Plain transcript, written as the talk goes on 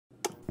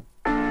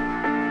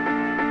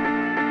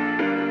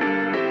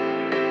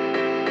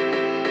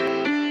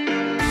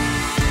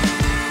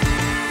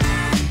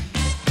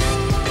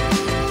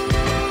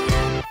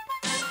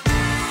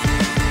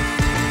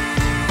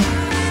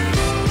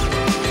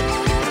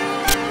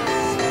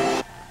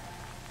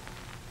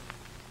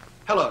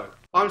Hello,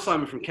 I'm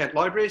Simon from Kent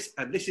Libraries,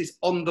 and this is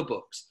On the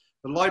Books,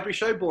 the library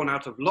show born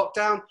out of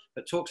lockdown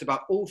that talks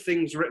about all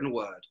things written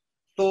word,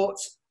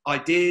 thoughts,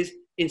 ideas,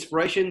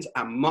 inspirations,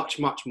 and much,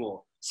 much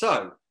more.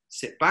 So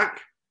sit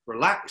back,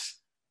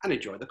 relax, and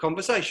enjoy the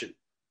conversation.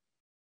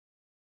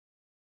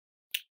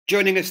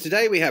 Joining us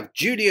today, we have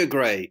Julia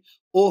Gray,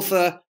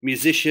 author,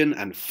 musician,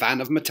 and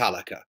fan of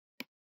Metallica.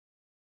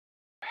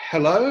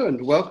 Hello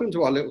and welcome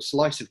to our little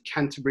slice of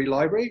Canterbury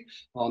Library,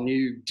 our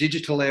new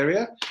digital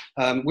area.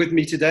 With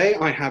me today,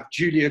 I have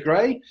Julia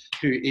Gray,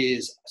 who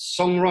is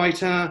a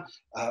songwriter,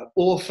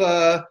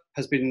 author,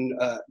 has been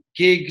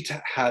gigged,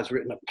 has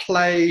written a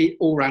play,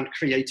 all-round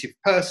creative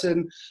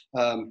person.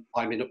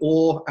 I'm in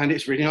awe, and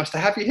it's really nice to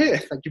have you here.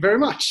 Thank you very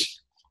much.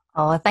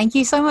 Oh, thank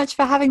you so much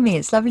for having me.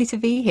 It's lovely to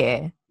be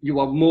here. You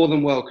are more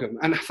than welcome.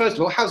 And first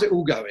of all, how's it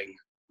all going?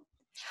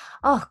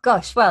 Oh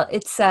gosh, well,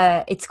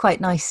 it's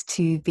quite nice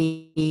to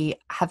be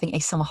having a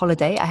summer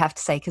holiday, I have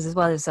to say, because as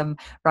well as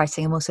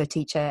writing, I'm also a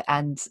teacher,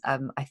 and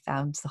I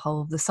found the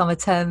whole of the summer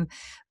term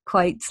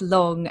quite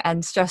long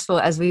and stressful,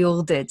 as we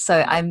all did.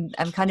 So I'm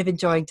kind of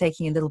enjoying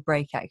taking a little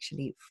break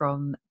actually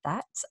from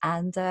that,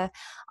 and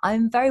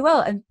I'm very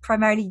well. I'm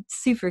primarily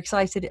super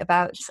excited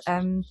about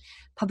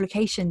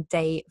publication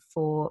day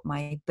for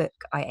my book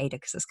Ada,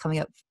 because it's coming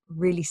up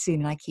really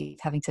soon, and I keep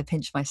having to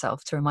pinch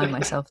myself to remind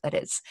myself that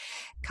it's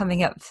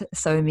coming up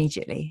so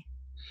immediately.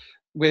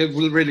 We're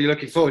really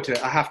looking forward to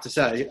it, I have to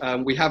say.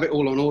 We have it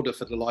all on order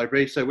for the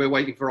library, so we're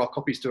waiting for our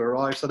copies to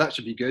arrive, so that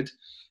should be good.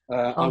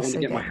 I want to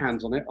get my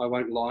hands on it, I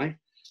won't lie.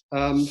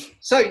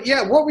 So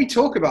yeah, what we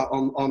talk about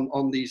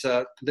on these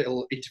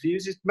little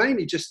interviews is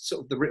mainly just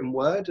sort of the written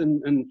word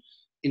and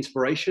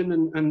inspiration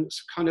and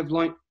kind of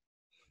like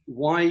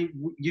why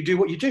you do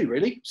what you do,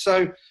 really.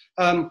 So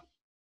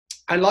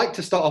I like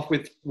to start off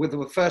with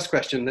the first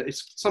question that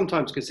is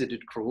sometimes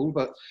considered cruel,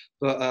 but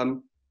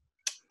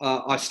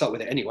I start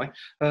with it anyway.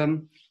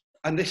 And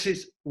this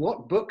is,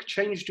 what book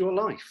changed your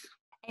life?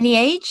 Any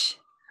age?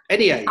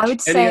 Any age. I would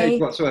say, any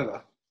age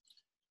whatsoever.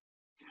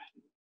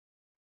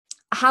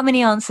 How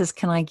many answers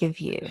can I give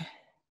you?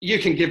 You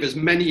can give as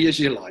many as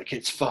you like.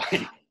 It's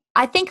fine.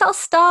 I think I'll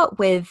start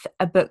with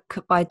a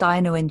book by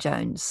Diana Wynne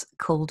Jones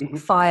called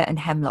Fire and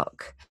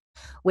Hemlock,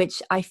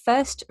 which I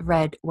first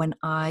read when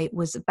I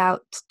was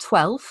about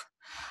 12.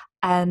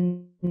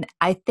 And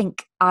I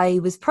think I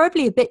was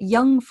probably a bit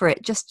young for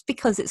it, just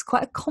because it's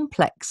quite a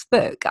complex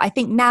book. I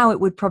think now it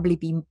would probably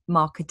be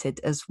marketed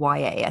as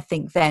YA. I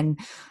think then,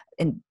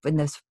 when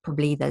there's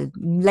probably the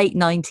late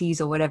 90s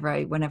or whatever,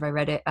 whenever I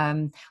read it,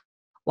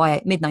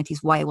 mid-90s,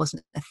 YA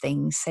wasn't a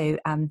thing. So,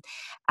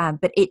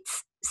 but it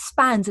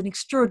spans an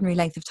extraordinary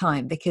length of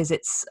time, because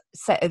it's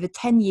set over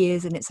 10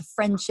 years, and it's a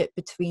friendship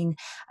between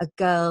a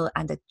girl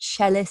and a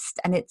cellist,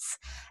 and it's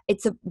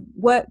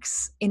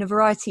works in a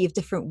variety of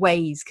different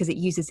ways, because it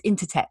uses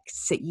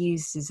intertexts, it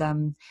uses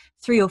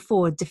 3 or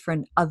 4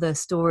 different other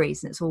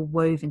stories, and it's all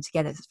woven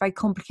together. It's a very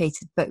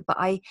complicated book, but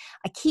I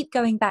keep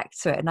going back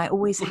to it, and I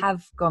always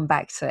have gone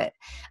back to it,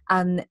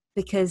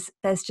 because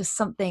there's just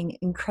something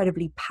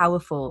incredibly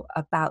powerful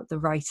about the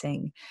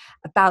writing,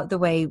 about the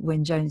way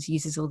Wynne Jones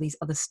uses all these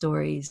other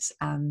stories,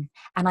 and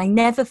I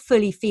never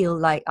fully feel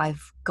like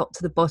I've got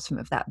to the bottom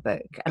of that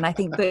book. And I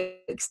think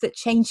books that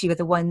change you are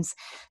the ones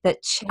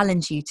that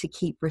challenge you to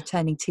keep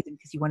returning to them,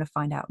 because you want to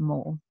find out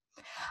more.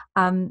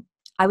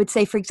 I would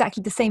say, for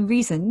exactly the same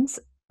reasons,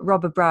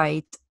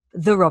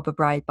 The Robber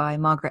Bride by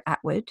Margaret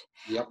Atwood.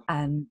 Yep.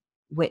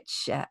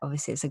 Which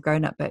obviously is a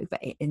grown-up book,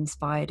 but it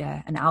inspired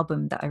an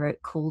album that I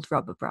wrote called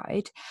Robber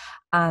Bride.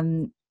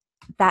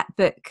 That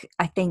book,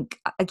 I think,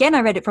 again,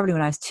 I read it probably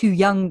when I was too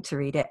young to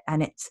read it,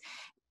 and it's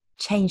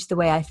changed the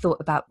way I thought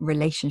about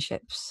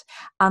relationships.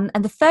 And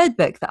the third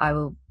book that I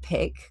will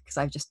pick, because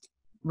I've just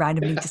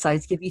randomly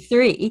decided to give you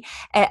 3,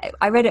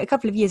 I read it a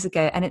couple of years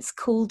ago, and it's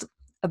called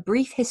A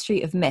Brief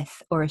History of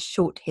Myth, or A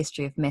Short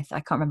History of Myth. I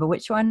can't remember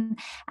which one.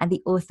 And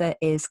the author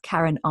is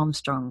Karen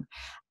Armstrong.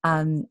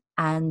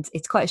 And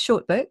it's quite a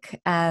short book,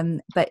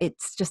 but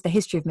it's just the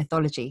history of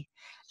mythology.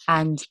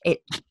 And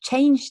it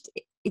changed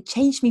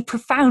me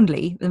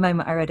profoundly the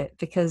moment I read it,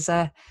 because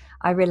I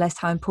realized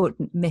how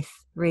important myth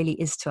really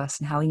is to us,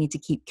 and how we need to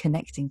keep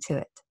connecting to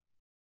it.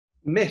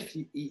 Myth,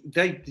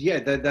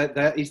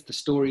 that is the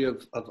story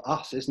of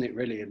us, isn't it,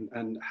 really?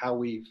 And how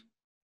we've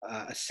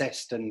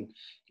assessed and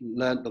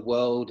learnt the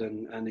world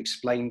and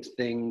explained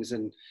things.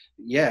 And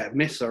yeah,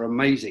 myths are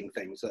amazing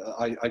things.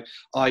 I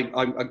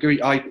agree.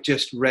 I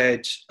just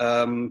read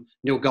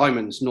Neil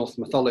Gaiman's Norse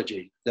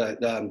mythology,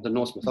 the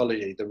Norse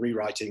mythology, the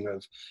rewriting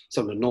of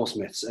some of the Norse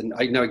myths, and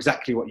I know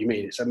exactly what you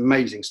mean. It's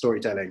amazing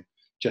storytelling,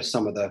 just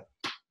some of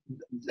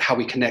how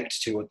we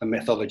connect to the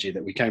mythology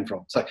that we came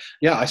from. So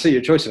yeah, I see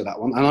your choice for that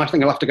one, and I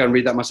think I'll have to go and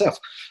read that myself.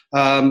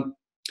 Oh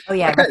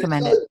yeah, okay,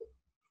 recommend it.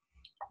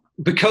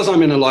 Because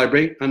I'm in a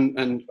library,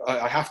 and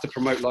I have to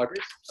promote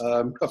libraries,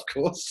 of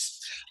course.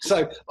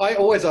 So I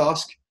always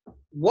ask,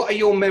 what are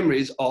your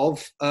memories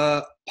of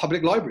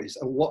public libraries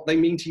and what they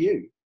mean to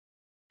you?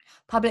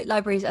 Public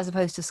libraries as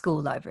opposed to school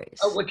libraries?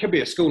 Oh, it could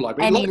be a school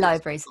library. Any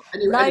libraries.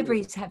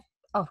 Libraries have,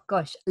 oh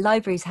gosh,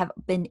 libraries have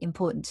been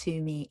important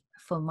to me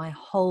for my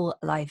whole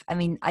life. I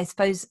mean, I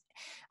suppose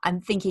I'm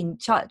thinking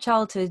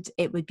childhood,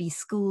 it would be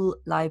school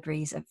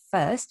libraries at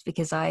first,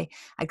 because I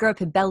grew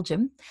up in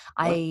Belgium,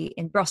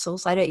 in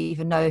Brussels. I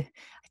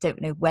don't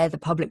know where the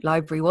public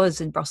library was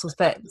in Brussels,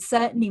 but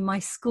certainly my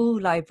school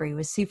library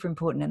was super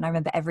important. And I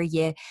remember every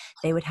year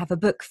they would have a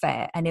book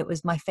fair, and it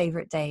was my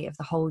favorite day of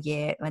the whole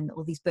year when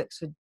all these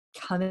books would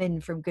come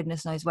in from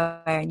goodness knows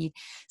where, and you'd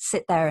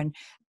sit there and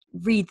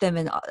read them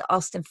and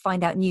ask them,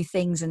 find out new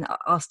things, and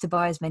ask to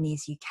buy as many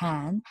as you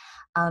can.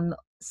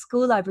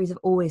 School libraries have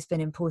always been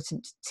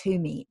important to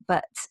me,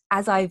 but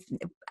as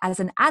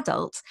an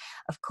adult,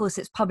 of course,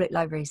 it's public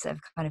libraries that have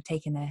kind of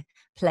taken their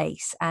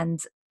place. And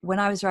when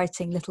I was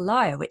writing Little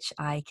Liar, which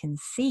I can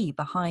see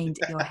behind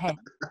your head,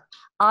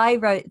 I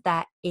wrote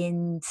that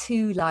in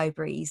two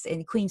libraries,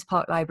 in Queen's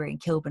Park Library and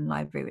Kilburn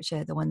Library, which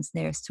are the ones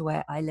nearest to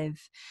where I live.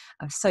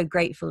 I'm so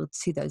grateful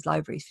to those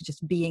libraries for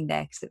just being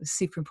there, because it was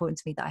super important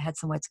to me that I had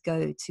somewhere to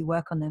go to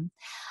work on them.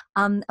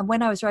 And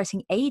when I was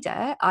writing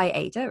Ada,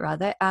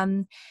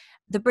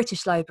 the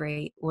British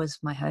Library was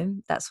my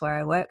home. That's where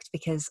I worked,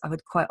 because I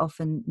would quite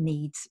often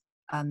need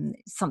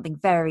something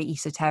very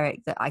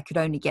esoteric that I could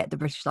only get at the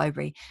British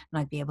Library, and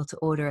I'd be able to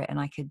order it,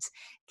 and I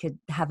could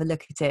have a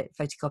look at it,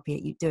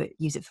 photocopy it,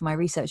 use it for my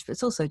research. But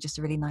it's also just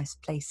a really nice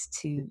place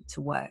to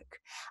work.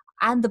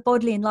 And the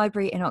Bodleian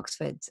Library in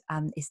Oxford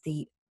is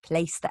the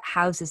place that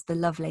houses the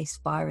Lovelace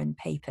Byron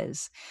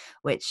papers,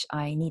 which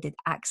I needed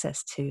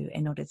access to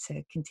in order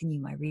to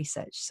continue my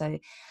research. So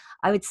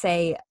I would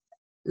say,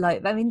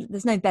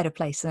 there's no better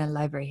place than a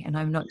library, and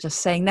I'm not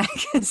just saying that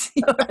because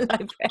you're a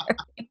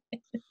librarian.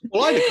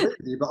 Well, I agree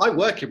with you, but I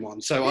work in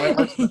one,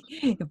 so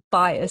You're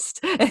biased.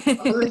 A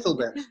little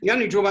bit. The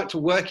only drawback to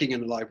working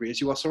in a library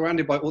is you are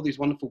surrounded by all these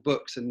wonderful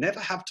books and never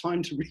have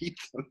time to read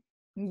them.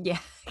 Yeah,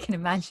 I can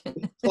imagine.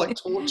 It's like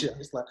torture.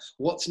 It's like,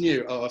 what's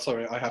new? Oh,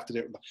 sorry, I have to do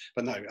it.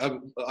 But no,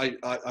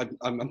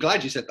 I'm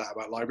glad you said that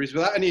about libraries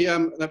without any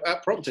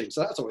prompting,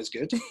 so that's always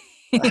good.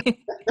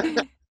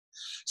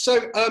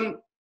 So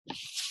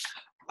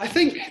I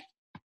think,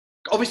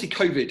 obviously,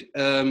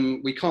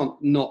 COVID, we can't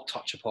not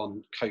touch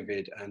upon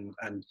COVID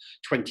and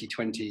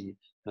 2020,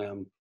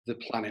 the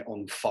planet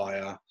on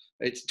fire.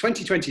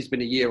 2020 has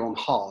been a year on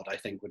hard, I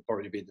think, would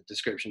probably be the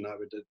description I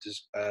would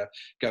just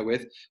go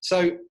with.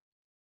 So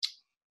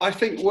I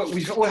think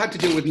we've all had to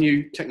deal with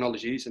new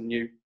technologies and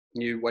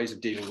new ways of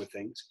dealing with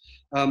things.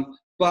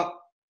 But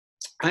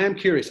I am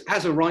curious,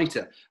 as a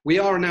writer, we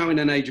are now in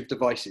an age of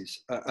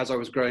devices. As I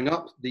was growing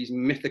up, these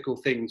mythical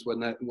things were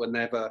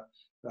never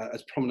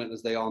as prominent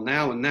as they are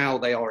now, and now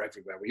they are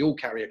everywhere. We all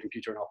carry a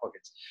computer in our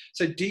pockets.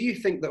 So do you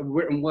think that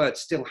written word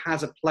still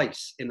has a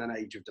place in an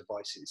age of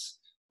devices,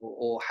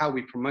 or how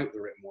we promote the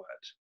written word?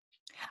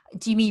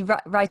 Do you mean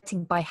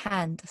writing by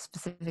hand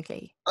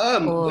specifically?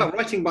 Well,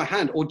 writing by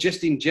hand, or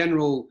just in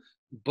general,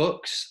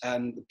 books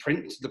and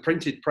the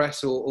printed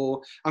press,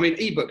 or I mean,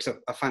 ebooks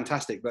are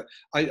fantastic, but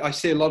I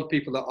see a lot of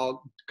people that are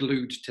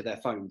glued to their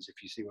phones,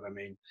 if you see what I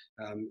mean.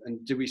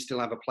 And do we still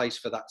have a place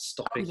for that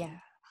stopping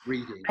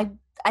reading?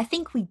 I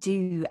think we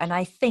do. And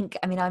I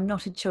mean, I'm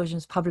not a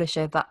children's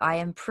publisher, but I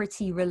am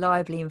pretty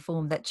reliably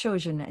informed that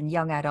children and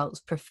young adults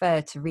prefer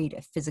to read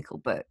a physical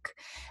book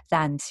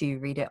than to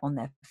read it on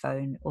their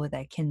phone or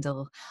their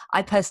Kindle.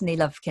 I personally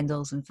love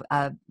Kindles and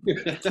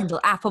Kindle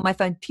app on my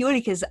phone,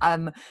 purely because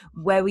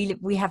where we live,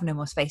 we have no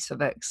more space for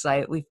books.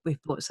 So we've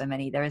bought so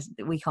many,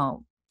 we can't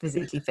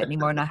physically fit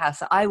anymore in our house.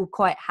 So I will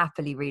quite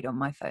happily read on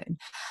my phone.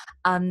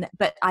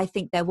 But I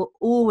think there will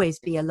always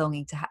be a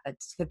longing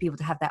for people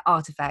to have their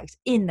artifact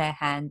in their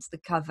hands, the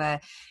cover,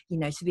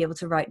 to be able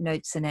to write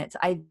notes in it.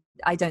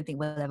 I don't think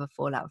we'll ever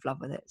fall out of love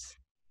with it.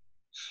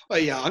 Oh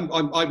yeah,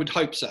 I would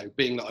hope so,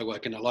 being that I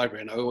work in a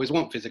library and I always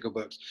want physical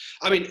books.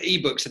 I mean,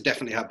 ebooks have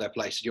definitely had their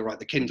place. You're right,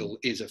 the Kindle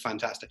is a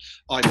fantastic.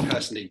 I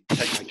personally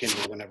take my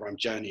Kindle whenever I'm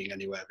journeying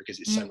anywhere, because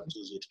it's so much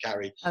easier to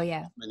carry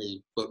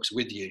many books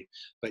with you.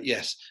 But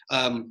yes,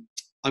 I'm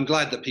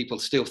glad that people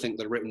still think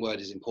that written word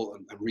is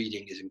important and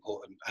reading is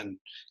important, and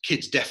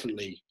kids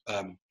definitely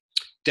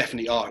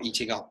are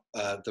eating up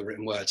the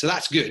written word. So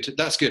that's good.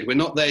 That's good. We're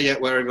not there yet.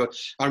 Wherever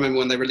I remember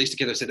when they released a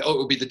Kindle, they said, "Oh, it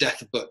will be the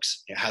death of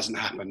books." It hasn't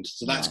happened.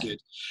 So that's good.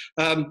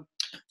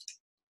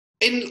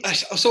 In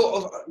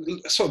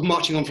sort of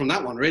marching on from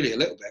that one, really a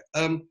little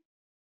bit.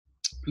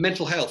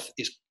 Mental health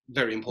is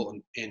very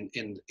important in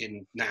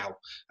now,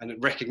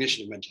 and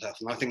recognition of mental health,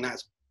 and I think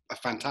that's a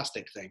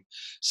fantastic thing.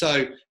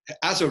 So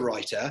as a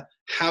writer,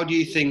 how do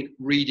you think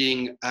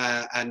reading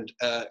and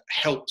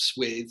helps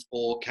with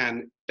or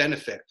can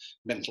benefit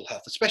mental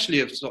health, especially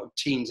of sort of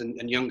teens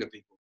and younger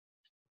people?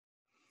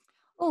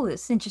 Oh,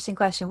 it's an interesting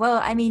question. Well,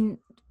 I mean,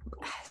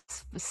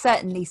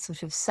 certainly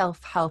sort of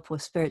self-help or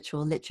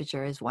spiritual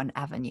literature is one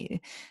avenue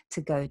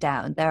to go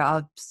down. There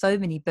are so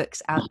many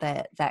books out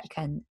there that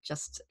can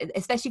just,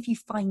 especially if you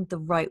find the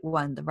right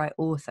one, the right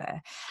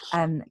author,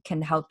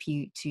 can help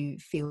you to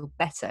feel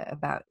better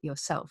about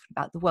yourself,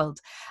 about the world,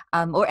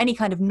 or any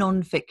kind of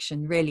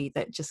non-fiction really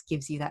that just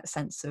gives you that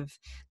sense of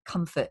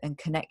comfort and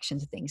connection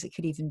to things. It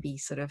could even be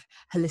sort of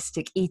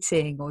holistic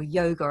eating or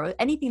yoga or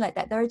anything like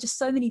that. There are just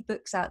so many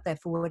books out there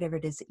for whatever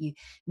it is that you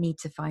need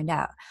to find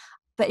out.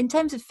 But in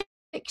terms of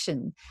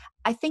fiction,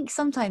 I think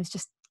sometimes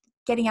just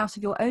getting out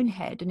of your own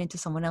head and into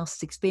someone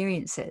else's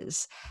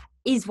experiences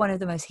is one of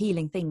the most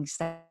healing things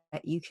that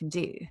you can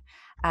do.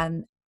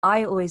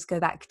 I always go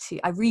back to,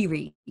 I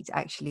reread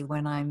actually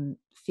when I'm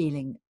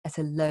feeling at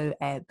a low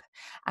ebb,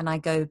 and I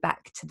go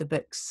back to the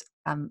books.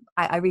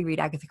 I reread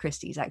Agatha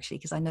Christie's actually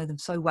because I know them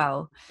so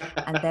well,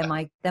 and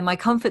they're my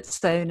comfort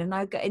zone. And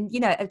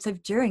so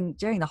during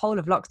the whole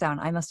of lockdown,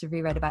 I must have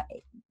reread about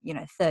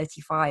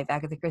 35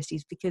 Agatha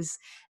Christie's because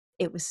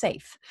it was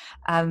safe.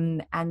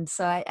 And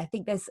so I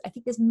think there's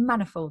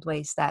manifold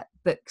ways that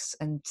books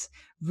and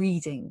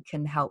reading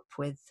can help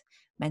with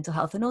mental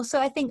health, and also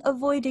I think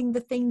avoiding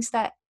the things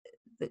that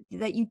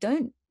you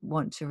don't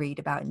want to read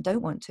about and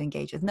don't want to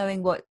engage with,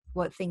 knowing what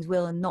things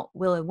will and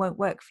won't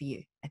work for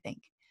you, I think.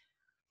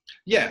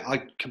 Yeah,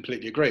 I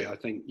completely agree. I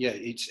think,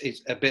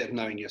 it's a bit of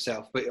knowing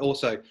yourself, but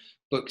also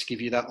books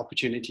give you that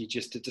opportunity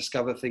just to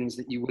discover things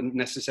that you wouldn't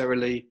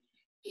necessarily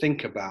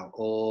think about,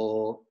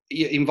 or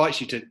it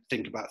invites you to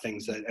think about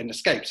things and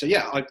escape. So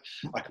yeah, I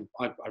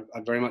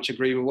very much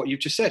agree with what you've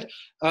just said.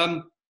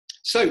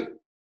 So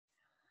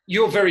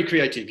you're very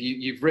creative.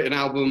 You've written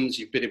albums,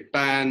 you've been in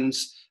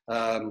bands,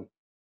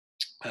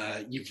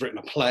 you've written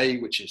a play,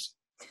 which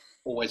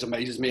always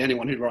amazes me,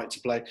 anyone who writes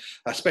a play,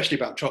 especially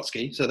about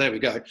Trotsky. So there we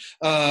go.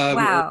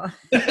 Wow.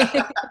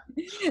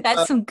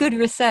 That's some good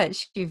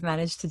research you've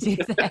managed to do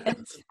there.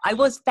 I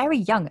was very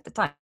young at the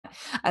time.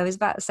 I was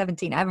about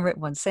 17. I haven't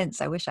written one since.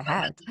 I wish I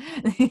had.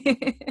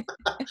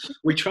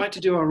 We tried to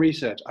do our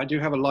research. I do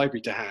have a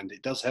library to hand.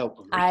 It does help.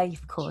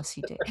 Of course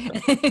you do.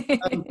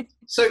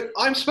 So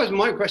I suppose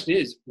my question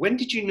is, when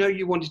did you know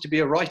you wanted to be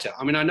a writer?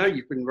 I mean, I know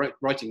you've been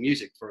writing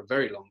music for a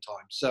very long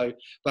time. So,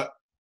 but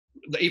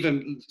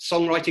even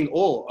songwriting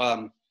or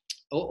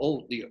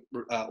the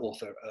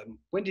author,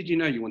 when did you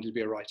know you wanted to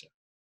be a writer?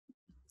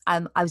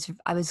 I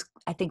was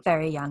I think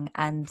very young,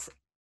 and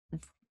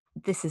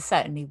this is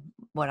certainly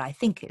what I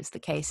think is the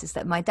case, is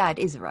that my dad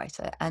is a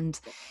writer, and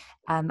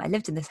I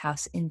lived in this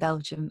house in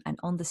Belgium, and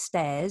on the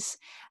stairs,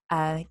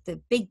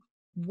 the big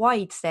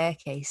wide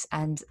staircase,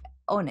 and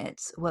on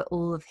it were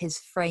all of his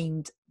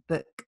framed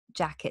book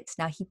jackets.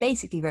 Now, he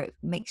basically wrote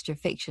a mixture of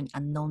fiction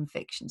and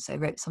non-fiction, so he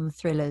wrote some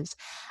thrillers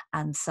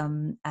and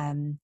some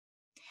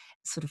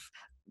sort of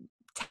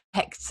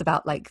texts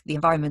about like the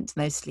environment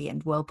mostly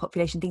and world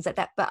population, things like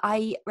that. But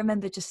I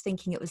remember just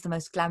thinking it was the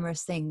most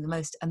glamorous thing, the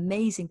most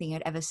amazing thing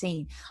I'd ever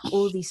seen,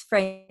 all these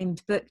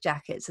framed book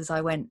jackets as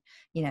I went,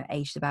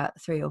 aged about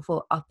 3 or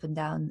 4, up and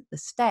down the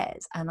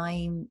stairs. And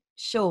I'm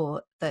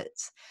sure that,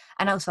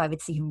 and also I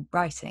would see him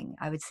writing,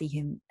 I would see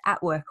him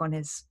at work on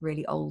his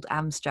really old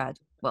Amstrad.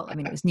 Well, I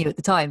mean, it was new at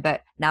the time, but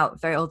now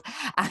very old.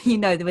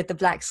 With the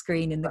black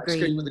screen and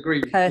the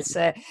green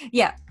cursor.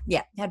 Yeah,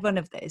 had one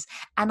of those.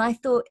 And I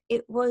thought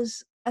it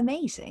was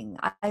amazing.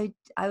 I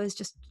was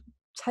just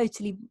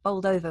totally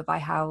bowled over by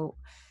how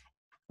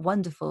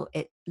wonderful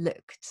it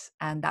looked.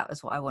 And that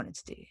was what I wanted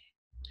to do.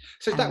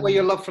 So is that where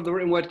your love for the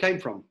written word came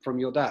from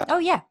your dad? Oh,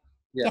 yeah.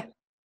 Yeah.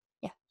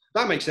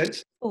 That makes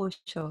sense. For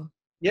sure.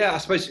 Yeah, I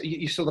suppose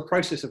you saw the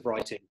process of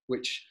writing,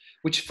 which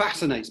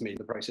fascinates me,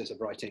 the process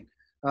of writing.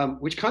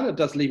 Which kind of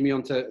does lead me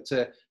on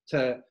to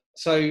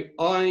so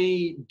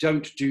I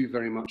don't do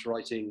very much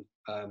writing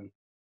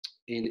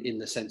in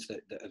the sense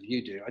that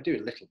you do. I do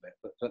a little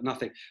bit, but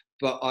nothing.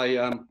 But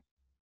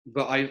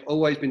I've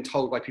always been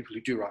told by people who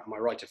do write, my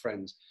writer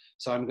friends.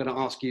 So I'm going to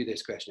ask you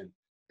this question: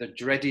 the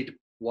dreaded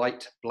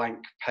white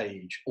blank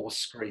page or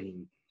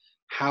screen.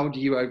 How do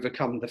you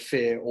overcome the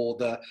fear or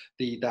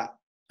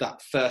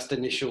that first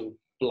initial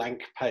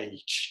blank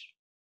page?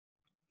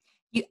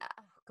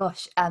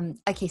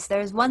 Okay, so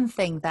there is one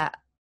thing that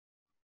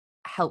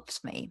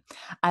helps me,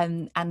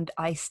 and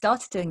I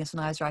started doing this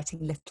when I was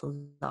writing Little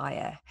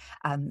Liar,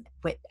 and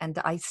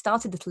I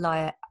started Little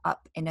Liar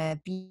up in a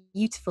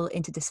beautiful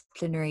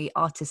interdisciplinary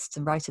artists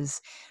and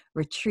writers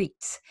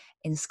retreat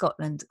in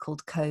Scotland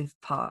called Cove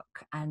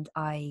Park, and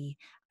I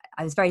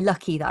was very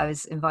lucky that I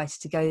was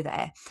invited to go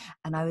there,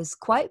 and I was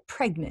quite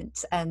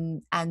pregnant,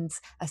 and I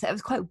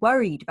was quite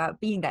worried about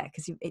being there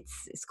because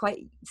it's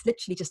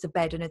literally just a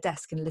bed and a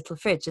desk and a little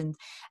fridge, and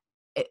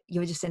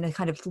you're just in a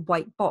kind of little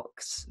white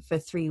box for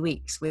 3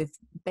 weeks with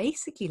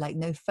basically like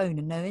no phone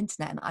and no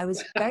internet, and I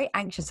was very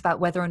anxious about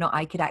whether or not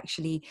I could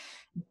actually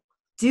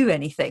do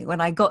anything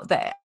when I got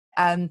there.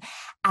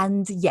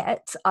 And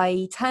yet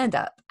I turned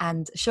up,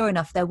 and sure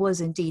enough, there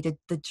was indeed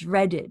the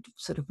dreaded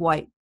sort of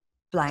white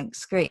blank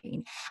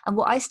screen. And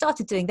what I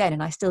started doing then,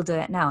 and I still do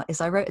it now, is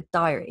I wrote a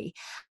diary.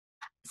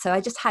 So I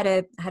just had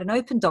an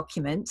open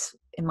document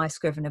in my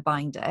Scrivener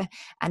binder,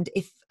 and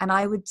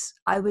I would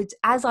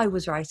as I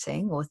was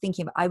writing or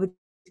thinking about, I would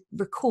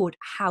record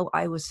how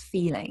I was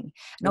feeling,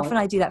 and often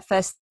I do that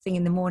first thing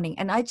in the morning,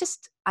 and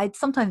I'd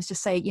sometimes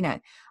just say,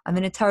 I'm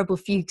in a terrible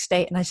fugue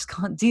state and I just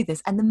can't do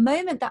this. And the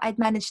moment that I'd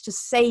managed to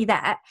say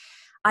that,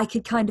 I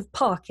could kind of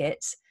park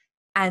it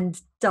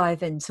and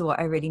dive into what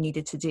I really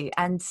needed to do.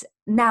 And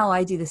now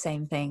I do the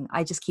same thing.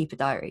 I just keep a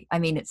diary. I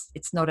mean,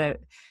 it's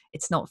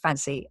not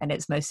fancy, and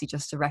it's mostly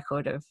just a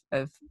record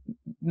of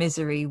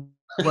misery,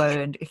 woe,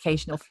 and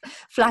occasional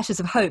flashes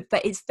of hope,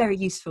 but it's very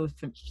useful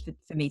for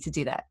me to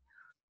do that.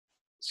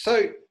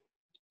 So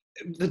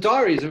the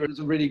diaries is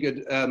a really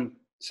good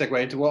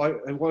segue into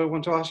what I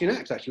want to ask you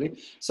next, actually.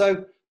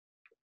 So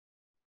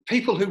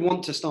people who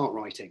want to start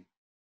writing,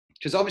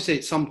 because obviously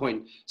at some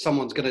point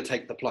someone's going to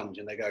take the plunge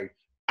and they go,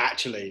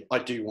 actually, I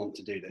do want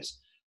to do this.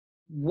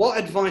 What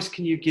advice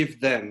can you give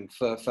them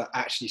for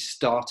actually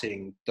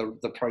starting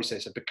the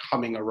process of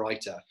becoming a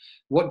writer?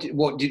 What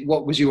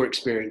was your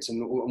experience,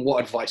 and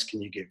what advice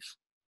can you give?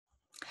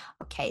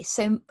 Okay,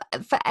 so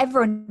for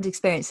everyone's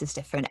experience is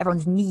different,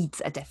 everyone's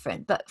needs are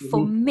different, but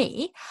for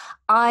me,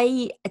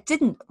 I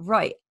didn't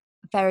write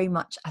very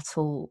much at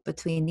all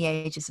between the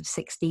ages of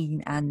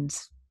 16 and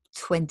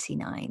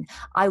 29.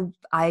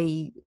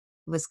 I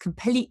was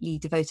completely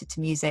devoted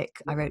to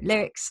music. I wrote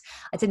lyrics.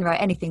 I didn't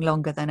write anything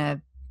longer than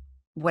a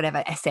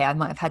whatever essay I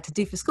might have had to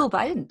do for school,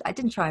 but I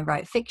didn't try and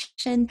write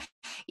fiction.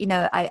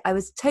 I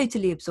was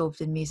totally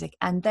absorbed in music.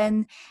 And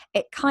then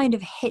it kind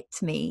of hit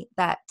me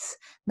that,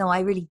 no,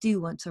 I really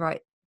do want to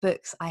write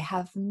books. I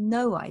have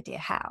no idea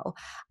how.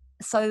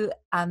 So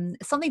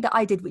something that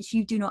I did, which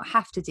you do not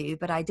have to do,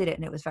 but I did it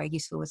and it was very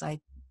useful, was I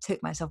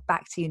took myself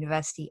back to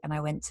university and I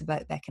went to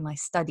Birkbeck and I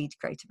studied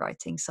creative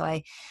writing. So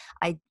I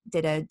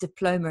did a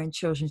diploma in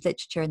children's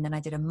literature, and then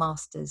I did a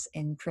master's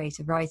in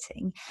creative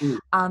writing.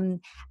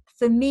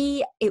 For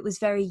me, it was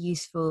very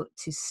useful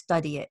to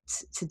study it,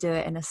 to do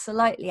it in a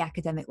slightly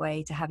academic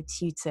way, to have a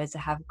tutor, to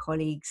have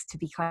colleagues, to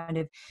be kind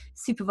of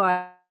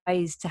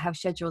supervised, to have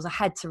schedules. I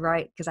had to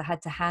write because I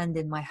had to hand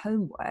in my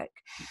homework.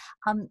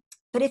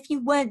 But if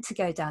you weren't to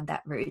go down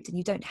that route, and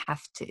you don't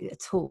have to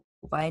at all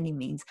by any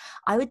means,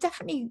 I would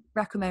definitely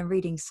recommend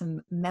reading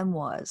some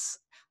memoirs,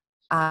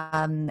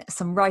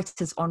 some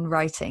writers on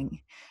writing.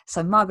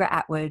 So Margaret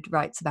Atwood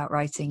writes about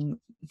writing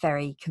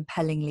very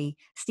compellingly.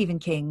 Stephen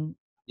King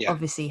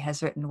obviously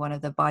has written one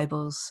of the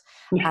Bibles,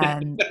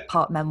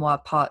 part memoir,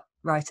 part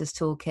writer's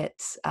toolkit.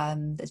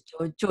 There's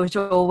George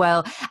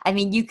Orwell. I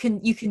mean, you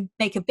can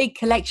make a big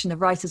collection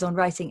of writers on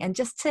writing, and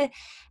just to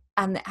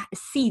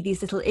see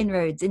these little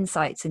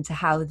insights into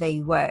how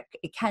they work,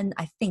 it can,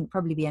 I think,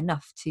 probably be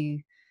enough to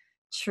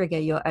trigger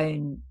your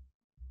own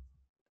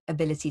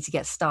ability to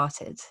get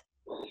started.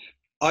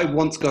 I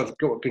once got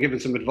given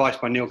some advice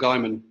by Neil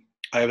Gaiman.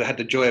 I had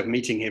the joy of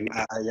meeting him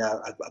at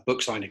a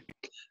book signing,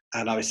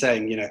 and I was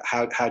saying,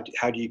 how do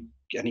you?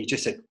 And he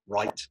just said,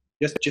 write.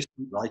 Just keep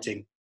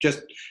writing.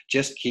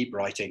 Just keep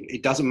writing.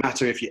 It doesn't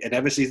matter if it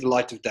never sees the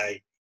light of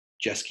day.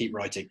 Just keep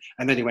writing.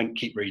 And then he went,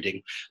 keep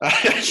reading.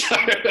 So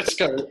that's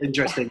kind of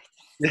interesting.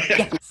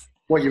 Yes.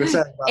 What you were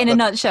saying about in a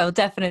nutshell,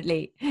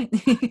 definitely.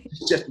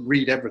 Just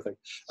read everything.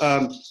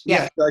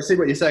 Yeah, I see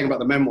what you're saying about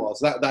the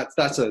memoirs.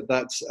 That's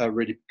a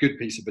really good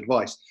piece of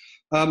advice.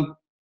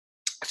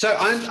 So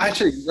I'm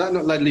actually,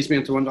 that leads me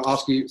on to want to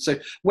ask you, so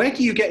where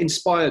do you get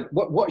inspired?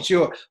 What's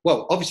your,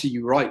 well, obviously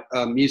you write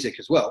music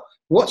as well.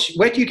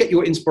 Where do you get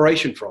your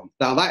inspiration from?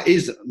 Now that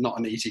is not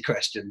an easy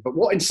question, but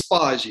what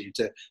inspires you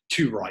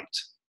to write?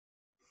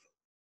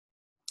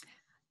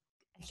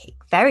 Okay,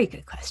 very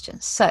good question.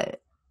 So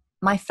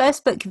my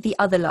first book, The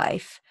Other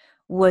Life,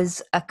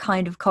 was a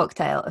kind of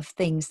cocktail of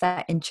things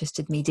that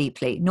interested me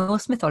deeply.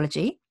 Norse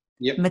mythology,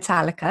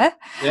 Metallica,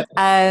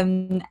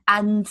 and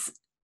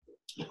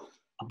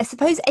I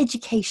suppose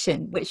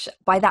education, which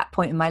by that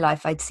point in my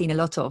life I'd seen a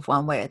lot of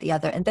one way or the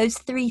other. And those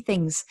three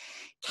things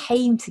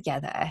came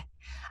together,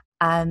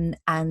 and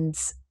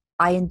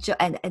I enjoy,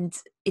 and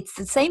it's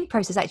the same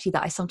process actually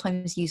that I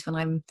sometimes use when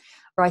I'm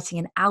writing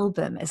an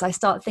album, as I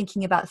start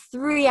thinking about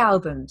 3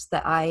 albums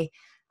that I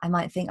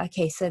might think,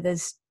 okay, so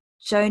there's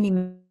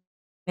Joni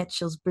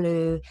Mitchell's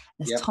Blue,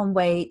 there's Tom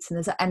Waits,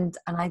 and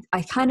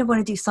I kind of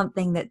want to do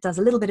something that does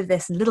a little bit of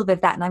this and a little bit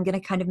of that, and I'm going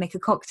to kind of make a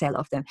cocktail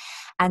of them.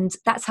 And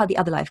that's how The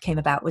Other Life came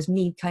about, was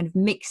me kind of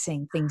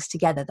mixing things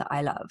together that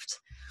I loved.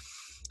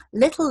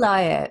 Little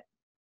Liar,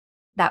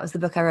 that was the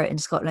book I wrote in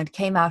Scotland,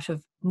 came out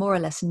of more or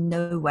less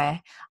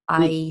nowhere.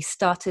 I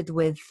started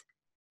with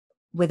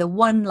a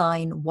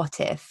 1-line what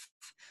if,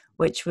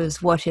 which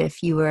was, what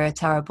if you were a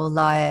terrible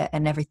liar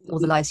and all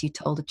the lies you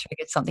told had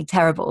triggered something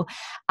terrible.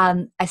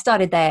 I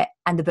started there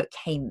and the book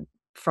came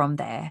from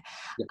there.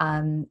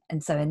 And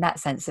so in that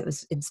sense, it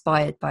was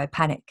inspired by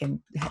panic and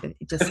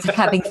just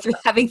having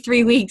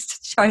 3 weeks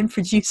to try and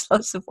produce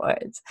lots of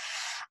words.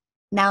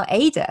 Now,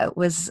 Ada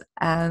was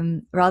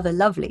rather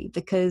lovely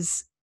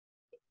because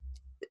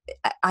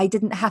I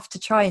didn't have to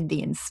try and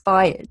be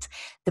inspired.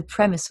 The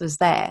premise was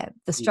there.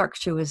 The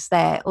structure was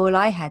there. All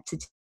I had to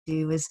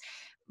do was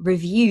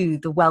review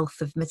the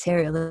wealth of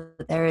material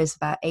that there is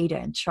about Ada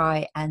and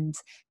try and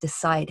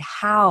decide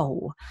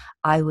how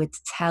I would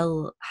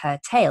tell her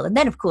tale. And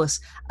then, of course,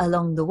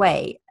 along the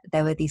way,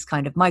 there were these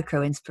kind of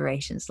micro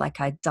inspirations, like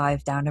I'd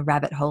dive down a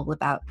rabbit hole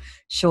about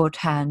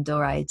shorthand,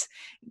 or I'd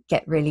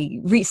get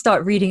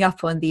start reading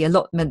up on the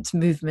allotment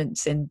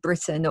movements in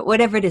Britain, or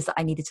whatever it is that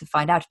I needed to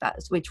find out about,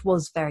 which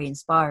was very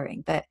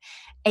inspiring. But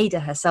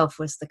Ada herself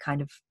was the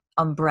kind of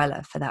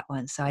umbrella for that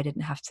one, so I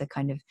didn't have to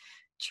kind of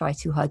try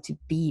too hard to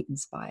be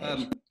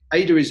inspired.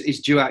 Ada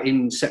is due out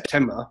in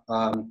September,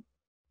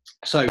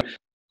 so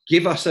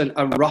give us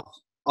a rough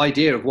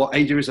idea of what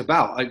Ada is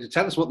about.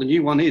 Tell us what the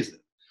new one is.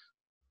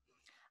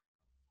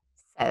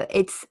 So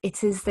it's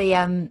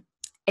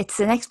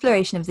an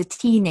exploration of the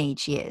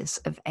teenage years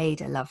of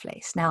Ada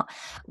Lovelace. Now,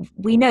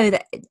 we know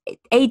that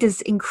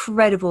Ada's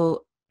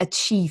incredible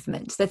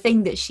achievement, the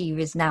thing that she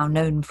is now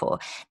known for,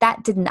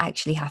 that didn't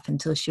actually happen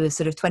until she was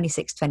sort of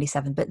 26,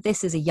 27, but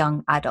this is a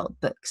young adult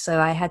book, so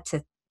I had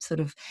to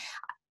sort of,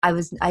 I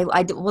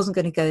wasn't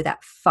going to go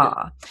that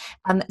far.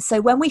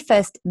 So when we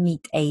first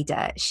meet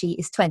Ada, she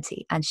is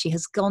 20 and she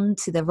has gone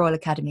to the Royal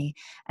Academy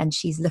and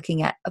she's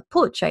looking at a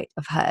portrait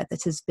of her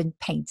that has been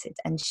painted,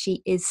 and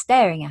she is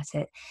staring at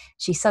it.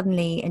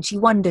 She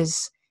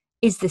wonders,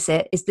 is this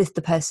it? Is this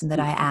the person that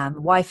I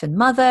am, wife and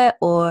mother,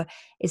 or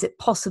is it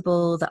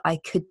possible that I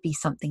could be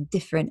something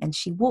different? And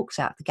she walks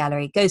out the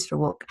gallery, goes for a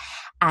walk,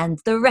 and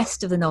the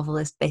rest of the novel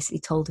is basically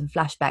told in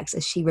flashbacks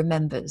as she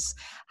remembers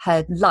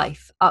her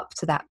life up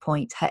to that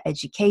point, her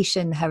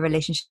education, her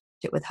relationship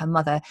with her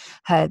mother,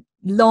 her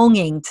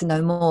longing to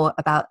know more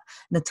about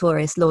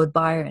notorious Lord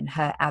Byron,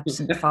 her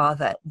absent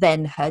father,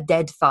 then her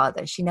dead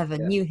father. She never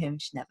knew him,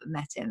 she never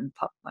met him.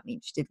 I mean,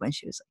 she did when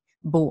she was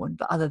born,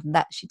 but other than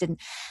that she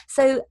didn't.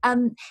 So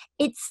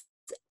it's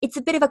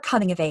a bit of a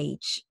coming of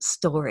age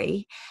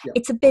story.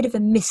 It's a bit of a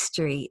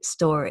mystery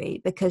story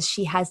because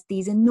she has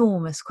these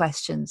enormous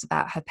questions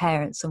about her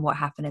parents and what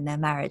happened in their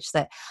marriage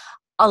that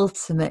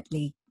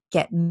ultimately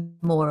get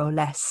more or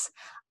less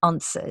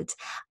answered,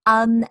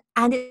 and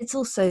it's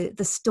also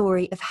the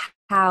story of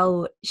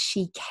how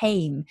she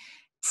came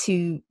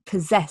to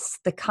possess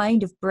the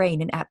kind of brain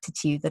and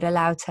aptitude that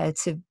allowed her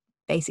to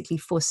basically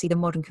foresee the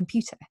modern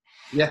computer.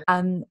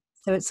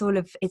 So it's all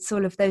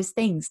of those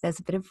things. There's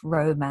a bit of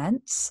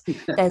romance.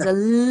 There's a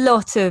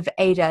lot of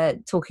Ada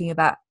talking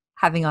about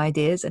having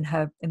ideas and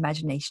her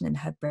imagination and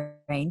her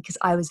brain, because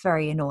I was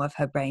very in awe of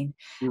her brain.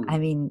 I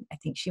mean, I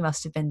think she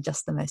must have been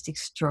just the most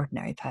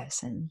extraordinary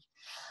person.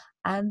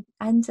 And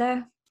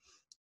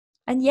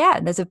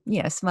there's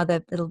some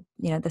other little,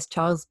 there's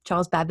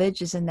Charles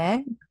Babbage is in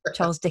there.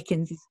 Charles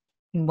Dickens is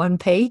in one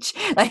page.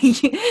 Like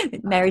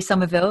Mary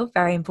Somerville,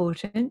 very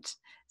important.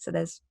 So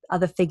there's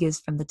other figures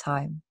from the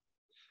time.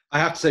 I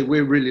have to say,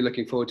 we're really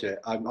looking forward to it.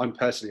 I'm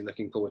personally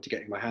looking forward to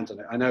getting my hands on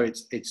it. I know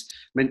it's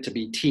meant to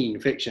be teen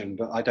fiction,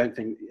 but I don't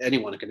think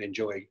anyone can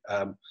enjoy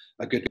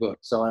a good book.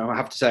 So I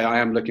have to say, I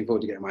am looking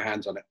forward to getting my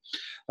hands on it.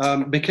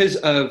 Because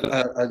of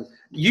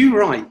you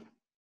write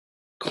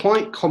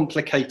quite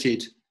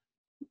complicated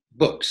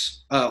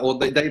books, or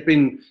they've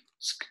been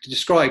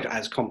described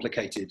as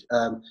complicated.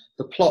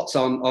 The plots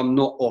are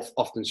not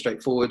often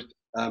straightforward.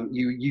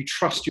 You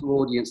trust your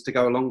audience to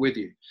go along with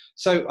you.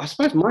 So I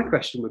suppose my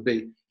question would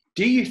be,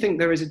 do you think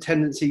there is a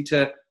tendency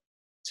to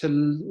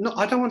not,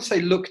 I don't want to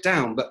say look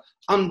down, but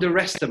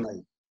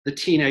underestimate the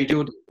teenage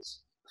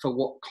audience for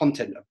what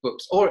content of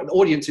books, or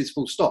audiences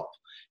full stop,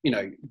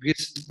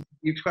 because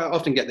you quite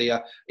often get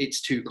the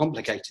it's too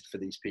complicated for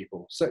these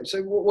people. So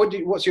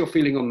what's your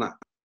feeling on that?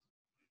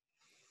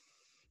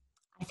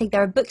 I think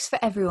there are books for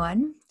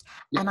everyone,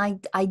 and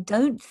I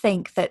don't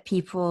think that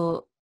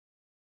people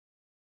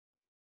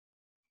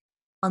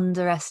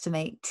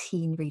underestimate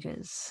teen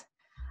readers.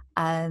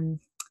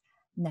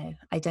 No,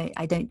 I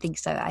don't think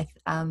so.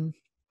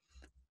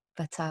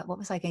 But what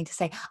was I going to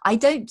say? I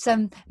don't.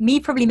 Me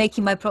probably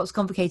making my plots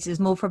complicated is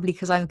more probably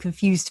because I'm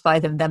confused by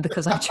them than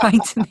because I'm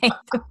trying to make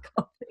them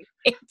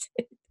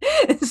complicated.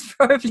 It's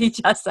probably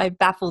just I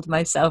baffled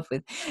myself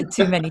with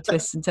too many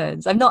twists and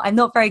turns. I'm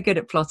not very good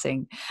at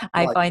plotting.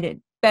 I find it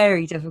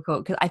very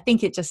difficult because I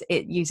think it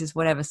uses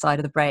whatever side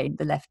of the brain,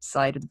 the left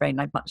side of the brain.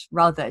 I'd much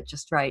rather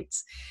just write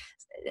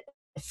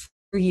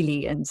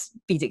freely and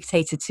be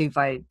dictated to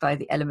by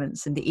the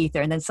elements and the ether,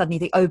 and then suddenly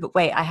think, oh, but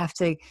wait, I have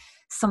to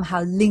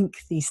somehow link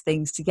these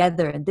things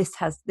together, and this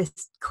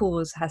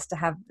cause has to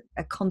have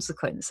a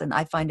consequence, and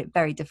I find it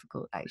very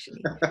difficult,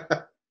 actually.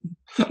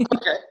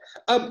 Okay,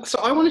 so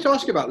I wanted to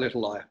ask you about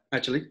Little Liar,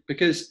 actually,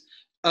 because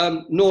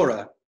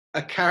Nora,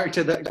 a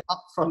character that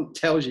up front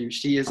tells you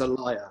she is a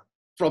liar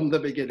from the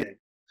beginning,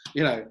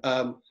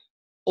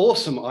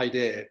 awesome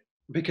idea,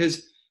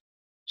 because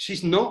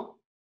she's not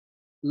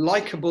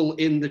likable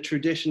in the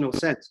traditional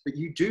sense, but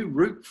you do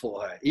root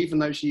for her, even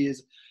though she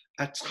is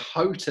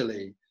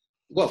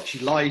she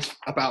lies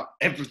about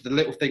the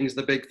little things,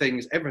 the big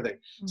things, everything.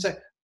 So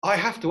I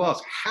have to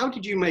ask, how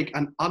did you make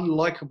an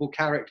unlikable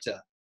character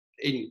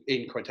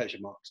in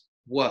quotation marks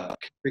work?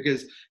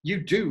 Because you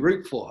do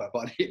root for her,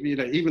 but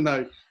even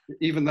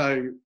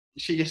though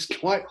she is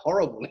quite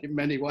horrible in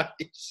many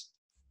ways.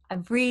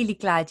 I'm really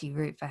glad you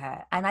root for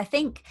her. And I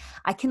think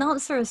I can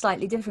answer a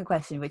slightly different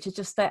question, which is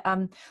just that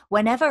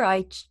whenever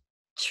I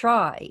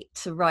try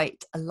to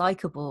write a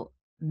likable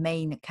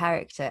main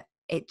character,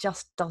 it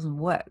just doesn't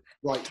work.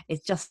 Right.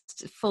 It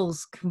just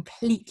falls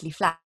completely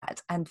flat.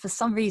 And for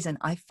some reason,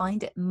 I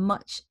find it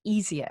much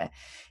easier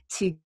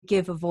to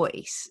give a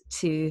voice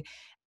to,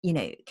 you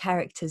know,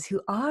 characters who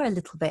are a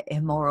little bit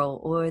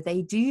immoral, or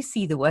they do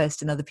see the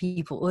worst in other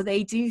people, or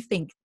they do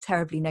think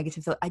terribly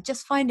negative thoughts. I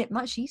just find it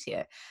much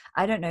easier.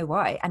 I don't know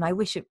why. And I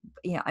wish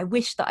I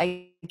wish that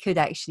I could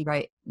actually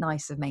write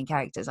nicer main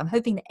characters. I'm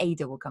hoping that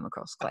Ada will come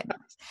across quite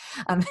nice.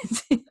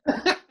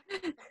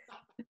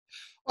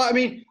 Well, I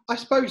mean, I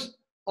suppose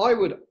I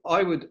would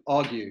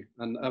argue,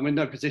 and I'm in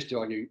no position to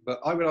argue, but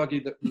I would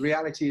argue that the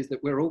reality is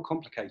that we're all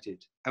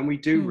complicated, and we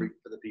do root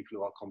for the people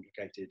who are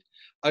complicated.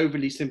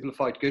 Overly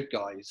simplified good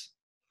guys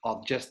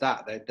are just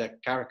that. They're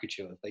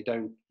caricatures. They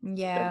don't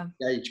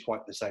engage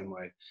quite the same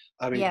way.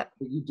 I mean,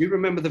 you do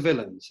remember the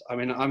villains. I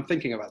mean, I'm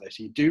thinking about this.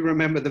 You do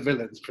remember the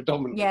villains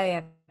predominantly.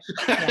 Yeah.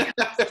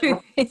 It's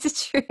true.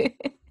 It's true.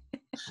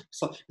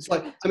 It's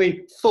like, I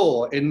mean,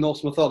 Thor in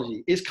Norse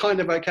mythology is kind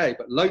of okay,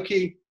 but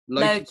Loki,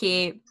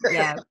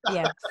 yeah,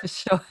 for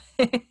sure.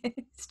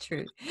 It's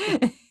true.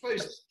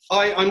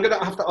 I'm going to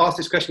have to ask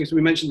this question because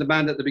we mentioned the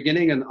band at the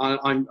beginning, and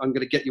I'm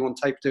going to get you on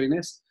tape doing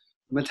this.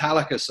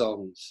 Metallica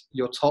songs,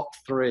 your top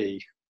 3.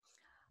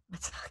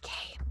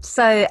 Okay,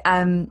 so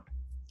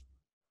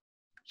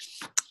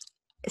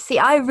see,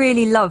 I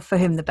really love For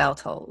Whom the Bell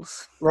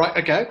Tolls. Right.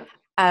 Okay.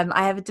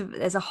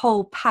 There's a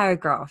whole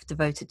paragraph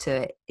devoted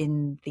to it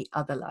in The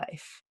Other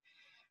Life.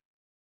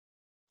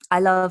 I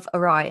love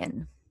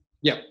Orion.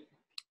 Yeah.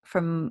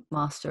 From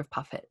Master of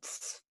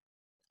Puppets.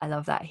 I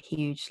love that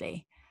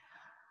hugely.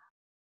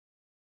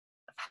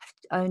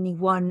 Only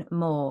one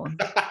more.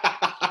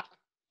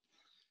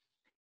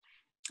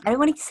 I don't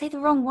want to say the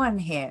wrong one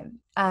here.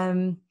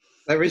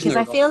 There is because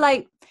no I feel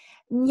like,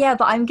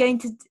 but I'm going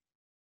to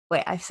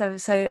wait.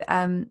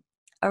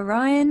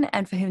 Orion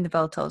and For Whom the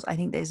Bell Tolls, I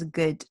think those are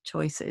good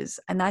choices,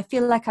 and I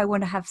feel like I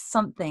want to have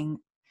something.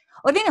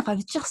 I don't know if I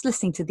was just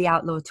listening to The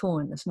Outlaw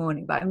Torn this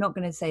morning, but I'm not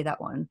going to say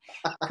that one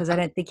because I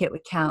don't think it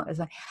would count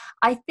as.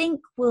 I think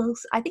I'll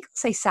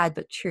say Sad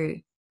But True,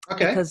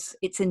 because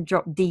it's in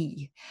drop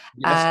D.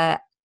 Yes.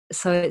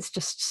 So it's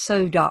just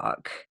so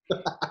dark,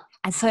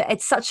 and so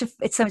it's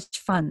so much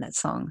fun, that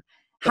song.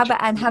 How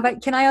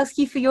about? Can I ask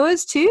you for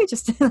yours too?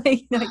 Just to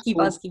keep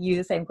asking you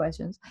the same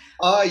questions.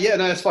 Yeah,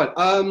 no, that's fine.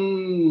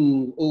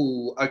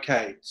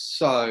 Okay.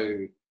 So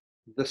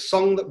the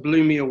song that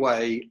blew me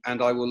away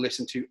and I will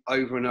listen to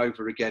over and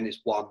over again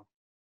is One.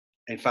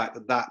 In fact,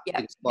 that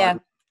inspired me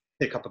to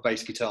pick up a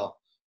bass guitar,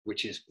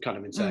 which is kind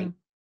of insane.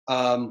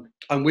 I'm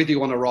with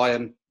you on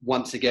Orion.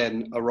 Once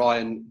again,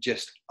 Orion,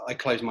 I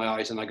close my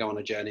eyes and I go on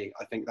a journey.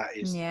 I think that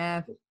is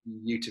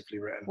beautifully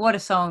written. What a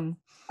song.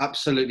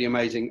 Absolutely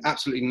amazing.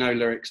 Absolutely no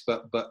lyrics,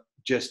 but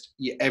just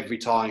every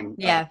time.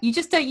 You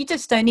just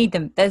don't need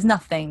them. There's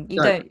nothing.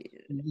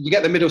 You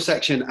get the middle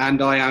section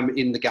and I am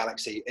in the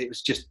galaxy. It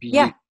was just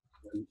beautiful.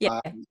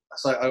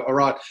 So all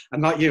right,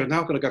 and like you,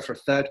 now I've got to go for a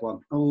third one.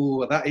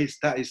 Oh, that is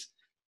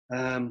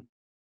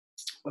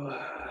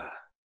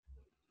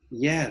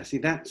see,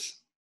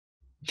 that's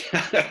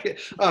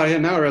oh yeah,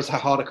 now I realize how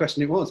hard a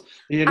question it was.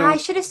 I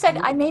should have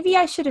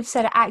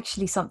said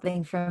actually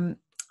something from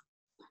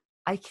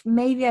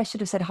maybe I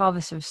should have said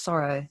Harvester of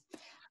Sorrow.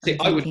 See,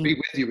 I would be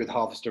with you with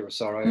Harvester of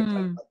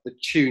Sorrow. The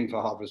tune for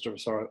Harvester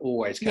of Sorrow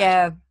always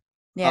catches.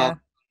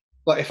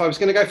 But if I was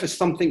going to go for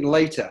something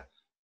later,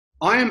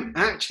 I am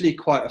actually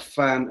quite a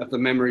fan of The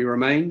Memory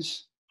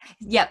Remains.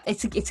 Yeah,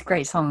 it's a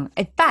great song.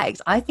 In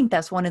fact, I think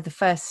that's one of the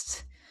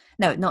first.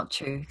 No, not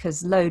true,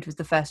 because Load was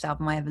the first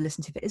album I ever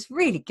listened to, but it's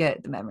really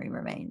good. The Memory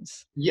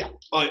Remains. Yeah,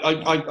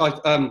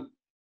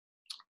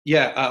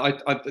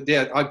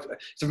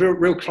 it's a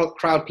real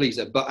crowd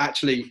pleaser, but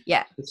actually,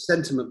 the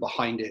sentiment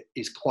behind it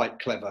is quite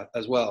clever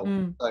as well.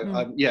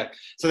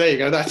 So there you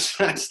go.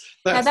 That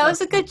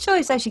was a good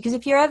choice actually, because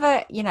if you're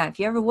ever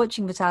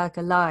watching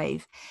Metallica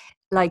live,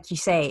 like you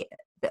say,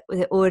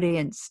 the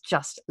audience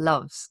just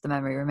loves The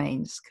Memory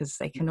Remains because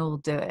they can all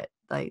do it.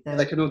 Like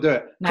they can all do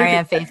it.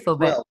 Marianne Faithfull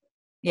bit.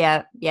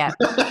 Yeah.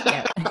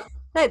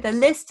 No, the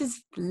list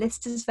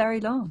is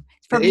very long.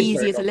 It's probably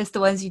easier to list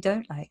the ones you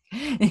don't like.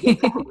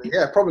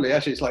 Probably.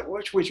 Actually, it's like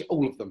which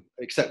all of them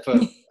except for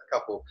a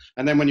couple.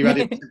 And then when you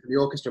added the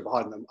orchestra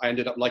behind them, I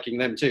ended up liking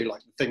them too,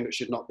 like The Thing That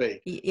Should Not Be.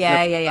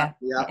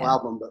 The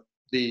album, but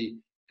the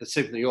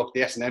Symphony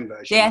Orchestra, the S&M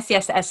version. Yes,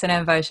 the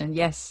S&M version.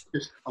 Yes.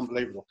 Just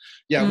unbelievable.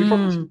 Yeah, we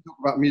probably shouldn't talk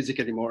about music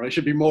anymore. It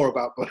should be more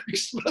about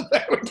books. But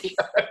there we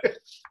go.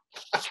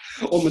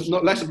 Or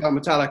not less about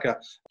Metallica.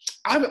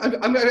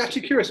 I'm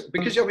actually curious,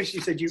 because you obviously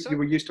said you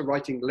were used to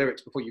writing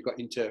lyrics before you got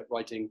into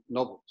writing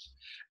novels.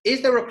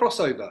 Is there a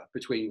crossover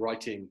between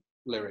writing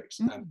lyrics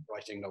and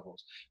writing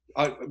novels?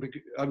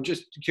 I'm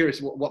just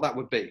curious what that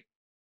would be.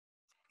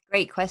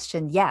 Great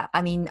question. Yeah,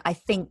 I mean, I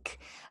think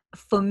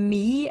for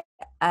me,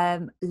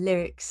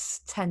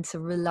 lyrics tend to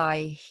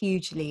rely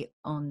hugely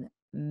on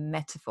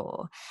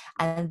metaphor,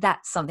 and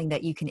that's something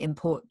that you can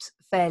import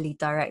fairly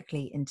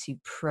directly into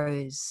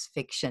prose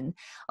fiction.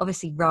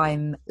 Obviously,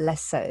 rhyme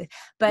less so.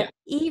 But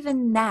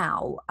even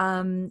now,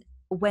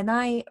 when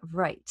I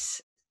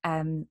write,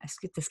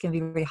 this can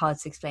be really hard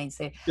to explain.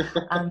 So,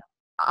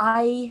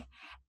 I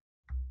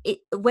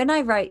when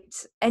I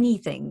write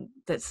anything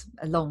that's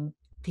a long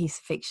piece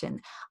of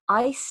fiction,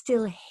 I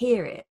still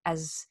hear it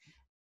as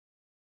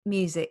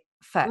music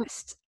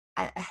first.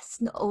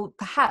 Or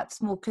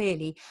perhaps more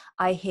clearly,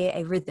 I hear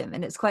a rhythm,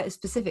 and it's quite a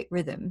specific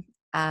rhythm.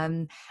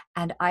 And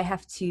I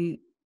have to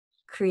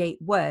create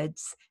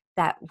words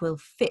that will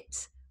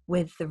fit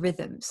with the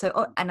rhythm.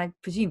 So, and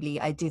presumably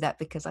I do that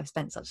because I've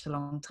spent such a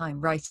long time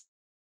writing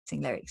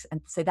lyrics,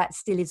 and so that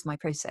still is my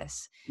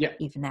process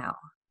even now.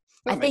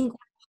 I think the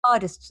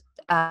hardest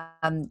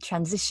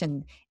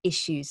transition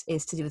issues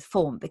is to do with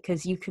form,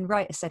 because you can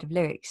write a set of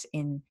lyrics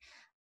in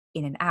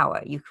an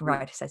hour, you can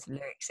write a set of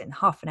lyrics in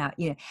half an hour,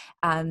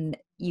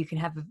 you can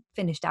have a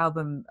finished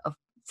album of,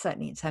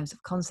 certainly in terms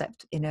of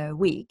concept, in a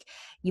week.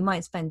 You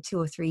might spend 2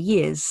 or 3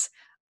 years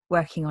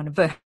working on a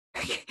book.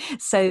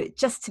 So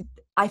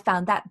I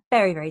found that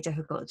very, very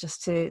difficult,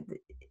 just to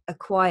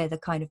acquire the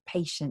kind of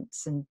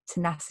patience and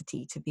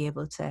tenacity to be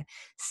able to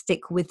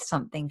stick with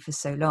something for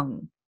so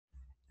long.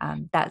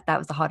 That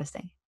was the hardest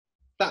thing.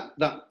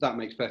 That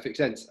makes perfect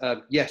sense.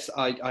 Yes,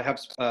 I have.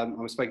 I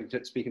was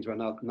speaking to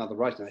another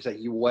writer, and I say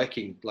you're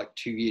working like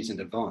 2 years in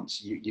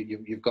advance.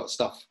 You've got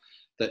stuff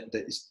that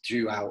is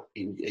due out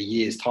in a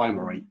year's time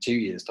or 2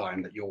 years'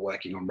 time that you're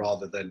working on,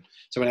 rather than,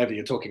 so whenever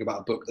you're talking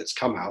about a book that's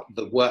come out,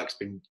 the work's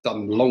been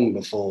done long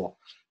before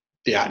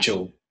the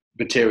actual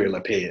material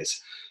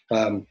appears.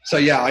 So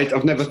yeah,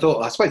 I've never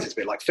thought. I suppose it's a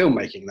bit like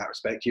filmmaking in that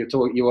respect. You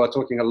are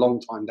talking a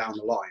long time down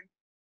the line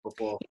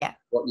before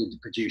what you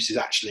produce is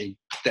actually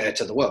there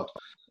to the world.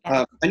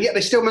 And yet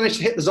they still manage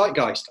to hit the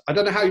zeitgeist. I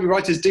don't know how you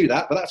writers do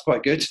that, but that's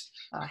quite good.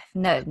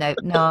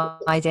 No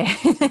idea.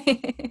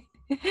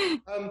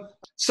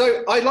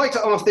 So I'd like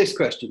to ask this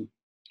question,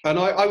 and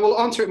I will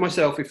answer it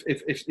myself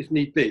if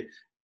need be.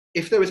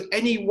 If there was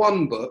any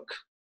one book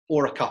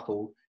or a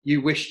couple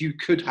you wish you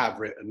could have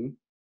written,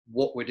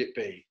 what would it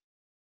be?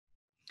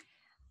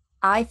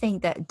 I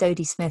think that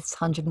Dodie Smith's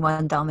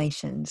 101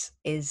 Dalmatians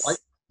is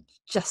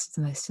just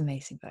the most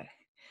amazing book.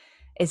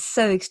 It's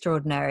so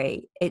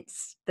extraordinary.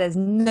 There's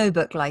no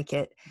book like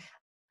it.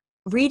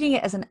 Reading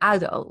it as an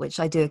adult, which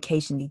I do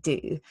occasionally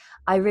do,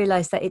 I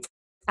realized that it's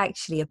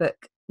actually a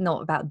book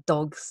not about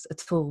dogs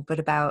at all, but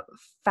about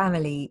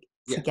family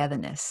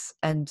togetherness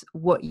and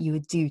what you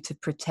would do to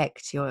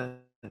protect your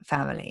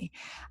family.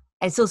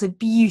 It's also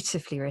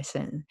beautifully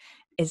written.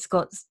 It's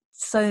got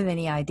so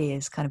many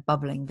ideas kind of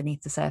bubbling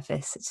beneath the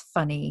surface. It's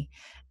funny,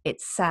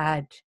 it's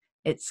sad,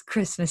 it's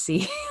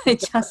Christmassy. I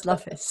just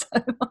love it so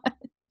much.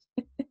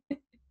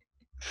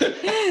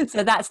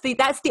 So that's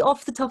the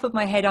off the top of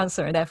my head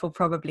answer, and therefore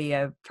probably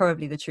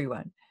the true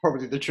one.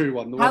 Probably the true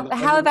one.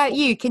 How about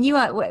you? Can you?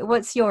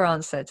 What's your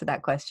answer to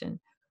that question?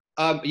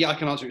 Yeah, I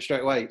can answer it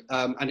straight away.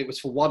 And it was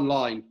for one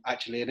line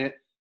actually in it.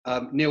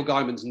 Neil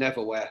Gaiman's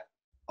Neverwhere.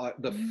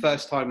 The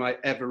first time I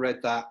ever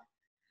read that,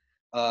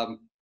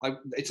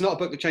 it's not a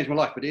book that changed my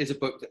life, but it is a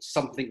book that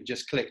something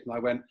just clicked, and I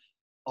went,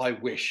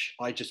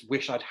 I just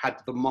wish I'd had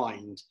the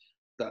mind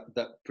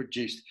that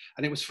produced.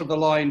 And it was for the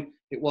line,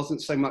 it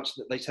wasn't so much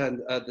that they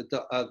turned the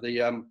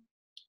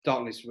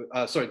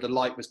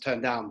light was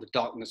turned down, the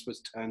darkness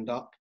was turned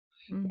up,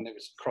 and it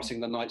was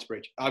crossing the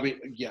Knightsbridge. I mean,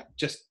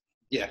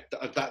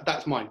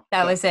 that's mine.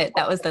 That was it.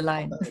 That was the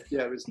line.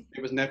 Yeah, it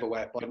was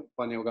Neverwhere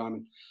by Neil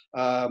Gaiman.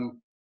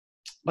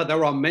 But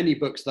there are many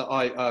books that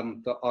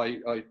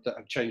that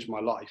have changed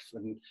my life,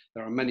 and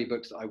there are many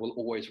books that I will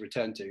always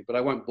return to. But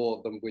I won't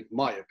bore them with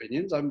my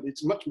opinions.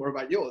 It's much more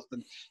about yours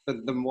than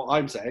what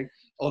I'm saying.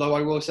 Although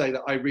I will say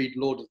that I read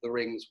Lord of the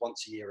Rings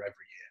once a year every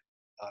year.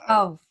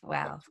 Oh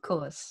wow, of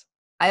course.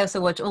 I also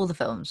watch all the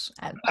films.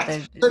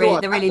 The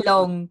really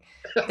long,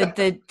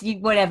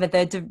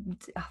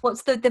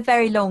 what's the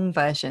very long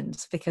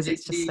versions, because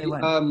it's just so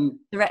long.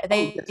 Are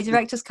they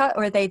director's cut,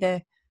 or are they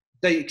the?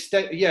 They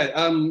extend,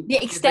 the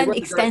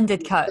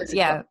extended cut,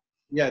 yeah.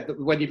 Yeah,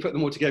 when you put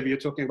them all together, you're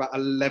talking about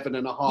 11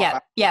 and a half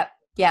hours.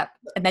 Yeah.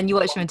 And then you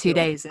watch them in 2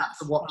 days.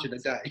 That's a watch in a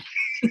day.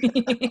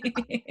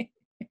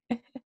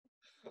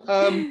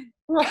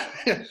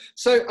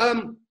 So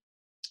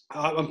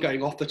I'm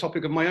going off the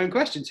topic of my own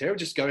questions here. I'm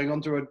just going on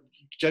to a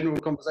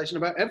general conversation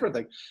about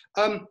everything.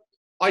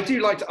 I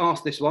do like to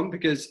ask this one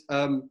because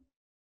I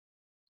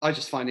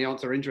just find the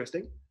answer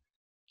interesting.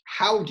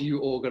 How do you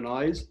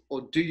organise,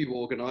 or do you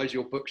organise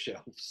your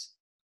bookshelves?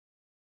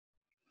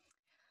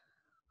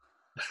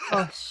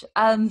 Gosh,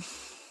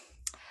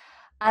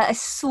 I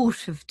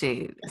sort of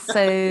do.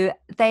 So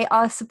they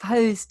are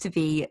supposed to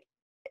be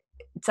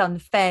done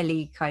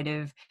fairly kind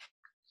of,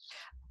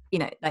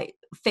 like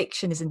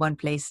fiction is in one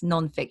place,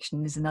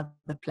 non-fiction is another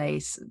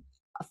place,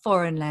 a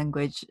foreign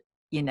language,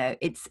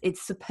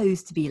 it's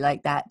supposed to be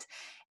like that.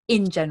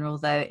 In general,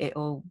 though, it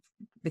all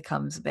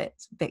becomes a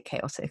bit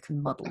chaotic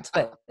and muddled.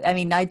 But I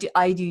mean, I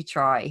do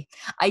try.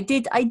 I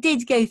did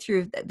go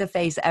through the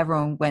phase that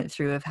everyone went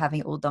through of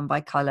having it all done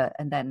by color,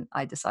 and then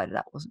I decided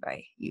that wasn't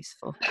very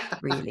useful.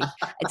 Really,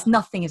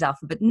 nothing is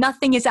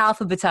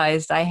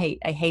alphabetized.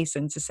 I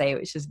hasten to say,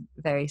 which is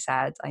very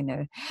sad. I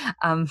know.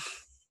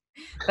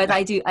 But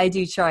I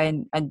do try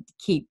and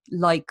keep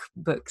like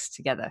books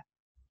together.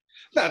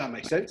 No, that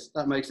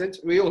makes sense.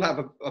 We all have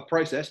a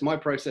process. My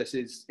process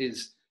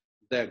is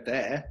they're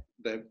there.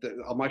 They're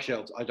on my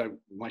shelves.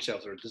 My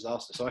shelves are a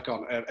disaster, so I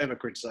can't ever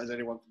criticize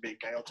anyone for being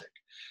chaotic.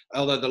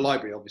 Although the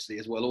library obviously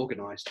is well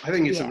organized. I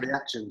think it's a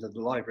reaction to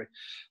the library.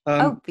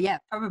 Yeah,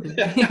 probably.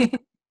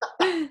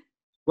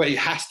 Well, it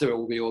has to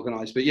all be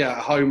organized. But yeah, at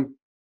home,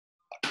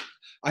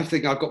 I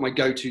think I've got my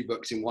go-to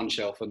books in one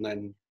shelf and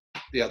then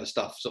the other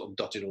stuff sort of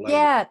dotted all over.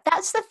 Yeah,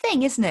 that's the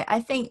thing, isn't it? I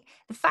think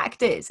the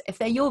fact is, if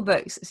they're your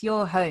books, it's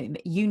your home,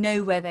 you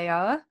know where they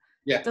are.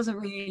 Yeah. It doesn't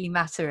really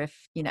matter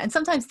if, and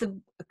sometimes the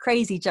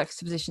crazy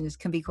juxtapositions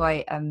can be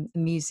quite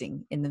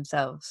amusing in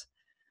themselves.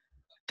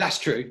 That's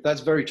true.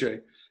 That's very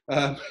true.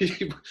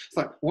 It's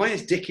like, why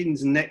is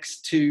Dickens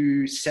next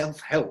to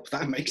self-help?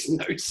 That makes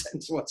no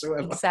sense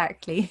whatsoever.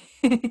 Exactly.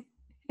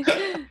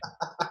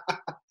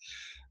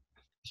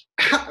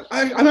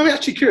 I'm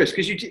actually curious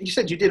because you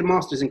said you did a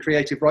master's in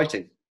creative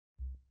writing,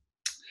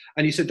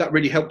 and you said that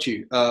really helped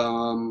you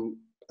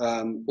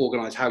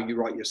organise how you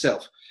write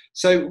yourself.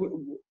 So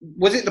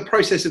was it the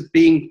process of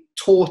being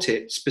taught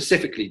it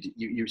specifically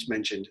you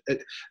mentioned?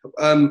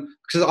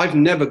 Because I've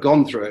never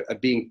gone through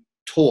it, being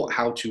taught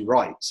how to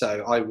write.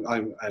 So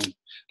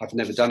I've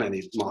never done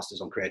any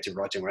masters on creative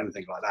writing or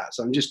anything like that.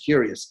 So I'm just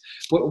curious,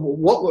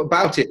 what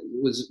about it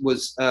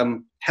was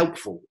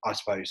helpful, I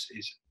suppose,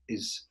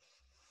 is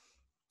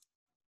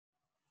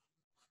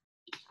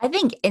I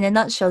think in a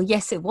nutshell,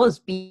 yes, it was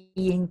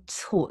being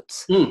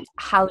taught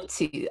how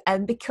to.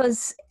 And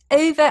because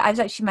I've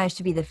actually managed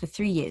to be there for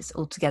 3 years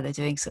altogether,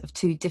 doing sort of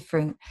 2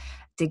 different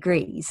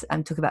degrees.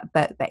 I'm talking about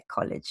Birkbeck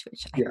College,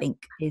 which I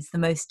think is the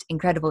most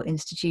incredible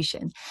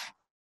institution.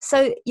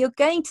 So you're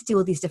going to do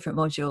all these different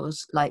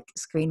modules like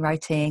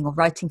screenwriting or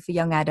writing for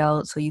young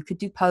adults, or you could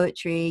do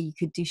poetry, you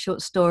could do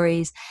short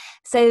stories.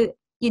 So,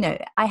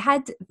 I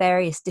had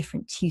various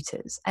different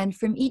tutors, and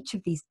from each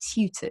of these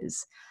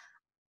tutors,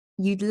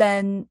 you'd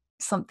learn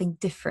something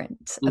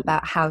different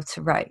about how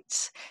to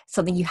write,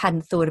 something you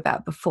hadn't thought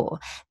about before.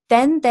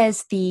 Then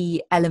there's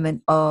the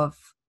element of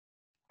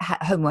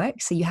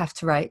homework. So you have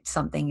to write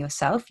something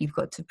yourself. You've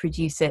got to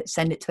produce it,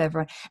 send it to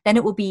everyone. Then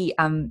it will be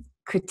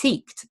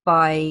critiqued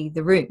by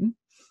the room,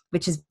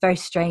 which is very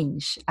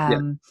strange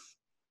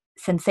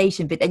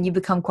sensation, but then you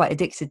become quite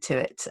addicted to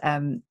it.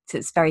 So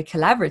it's very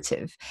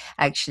collaborative,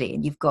 actually.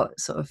 And you've got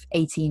sort of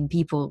 18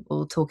 people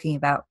all talking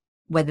about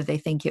whether they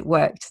think it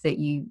worked that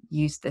you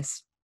used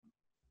this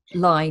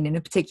line in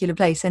a particular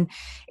place, and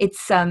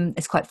it's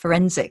quite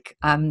forensic,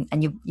 and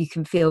you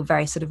can feel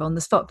very sort of on the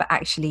spot, but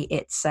actually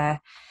it's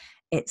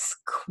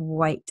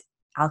quite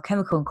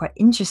alchemical and quite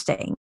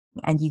interesting,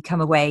 and you come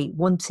away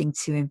wanting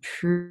to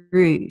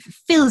improve. It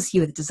fills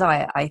you with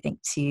desire, I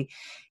think, to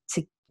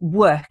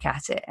work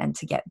at it and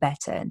to get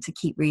better and to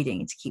keep reading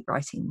and to keep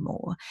writing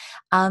more.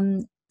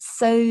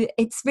 So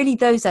it's really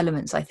those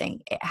elements, I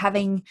think,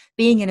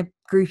 being in a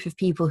group of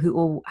people who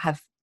all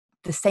have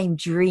the same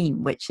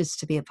dream, which is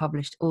to be a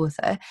published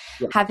author,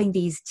 having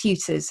these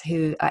tutors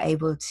who are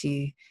able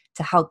to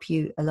help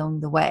you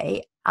along the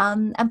way,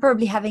 and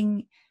probably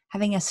having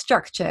a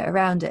structure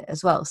around it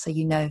as well. So,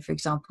 for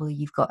example,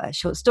 you've got a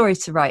short story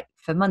to write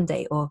for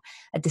Monday or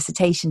a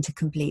dissertation to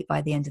complete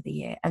by the end of the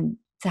year, and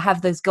to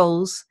have those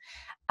goals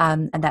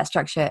and that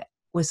structure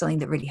was something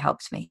that really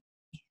helped me.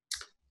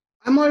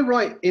 Am I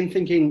right in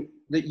thinking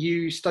that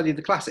you studied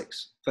the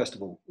classics, first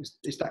of all?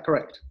 Is that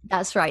correct?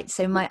 That's right.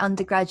 So my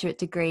undergraduate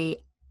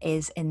degree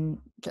is in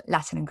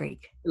Latin and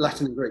Greek.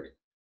 Latin and Greek.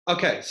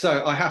 Okay,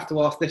 so I have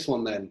to ask this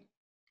one then.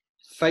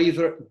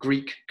 Favourite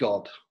Greek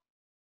god?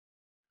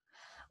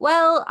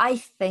 Well, I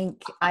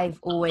think I've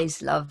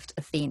always loved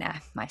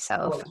Athena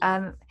myself.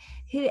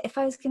 If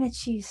I was going to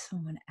choose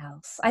someone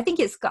else, I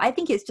think it's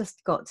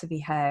just got to be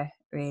her.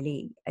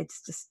 Really,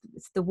 it's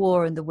the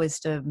war and the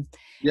wisdom.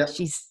 Yeah.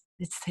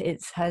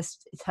 It's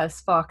her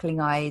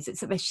sparkling eyes.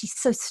 She's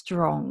so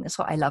strong. That's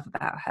what I love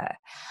about her.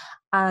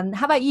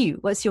 How about you?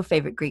 What's your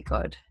favorite Greek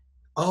god?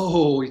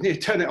 Oh, you need to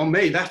turn it on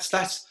me.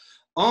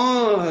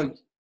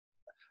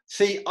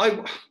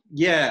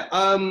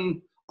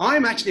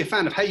 I'm actually a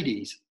fan of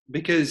Hades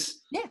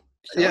because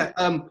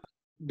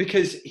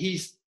because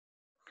he's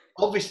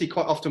obviously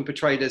quite often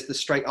portrayed as the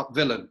straight up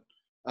villain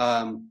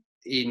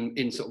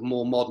in sort of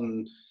more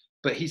modern.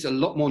 But he's a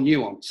lot more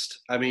nuanced.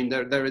 I mean,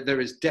 there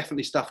is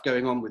definitely stuff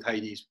going on with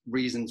Hades,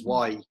 reasons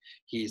why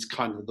he's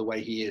kind of the way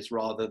he is,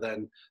 rather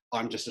than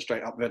I'm just a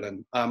straight up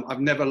villain.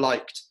 I've never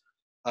liked,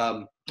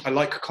 I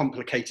like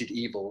complicated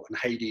evil, and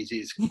Hades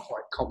is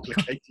quite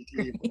complicated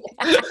evil.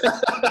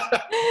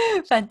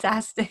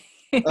 Fantastic.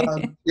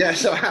 Yeah,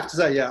 so I have to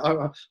say, yeah,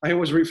 I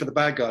always root for the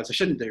bad guys. I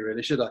shouldn't do,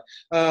 really, should I?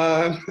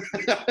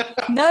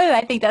 No,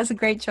 I think that's a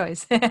great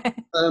choice. I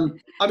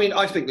mean,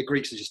 I think the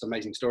Greeks are just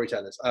amazing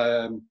storytellers.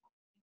 And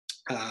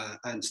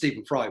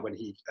Stephen Fry, when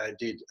he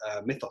did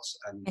Mythos,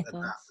 and that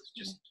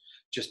was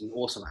just an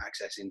awesome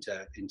access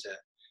into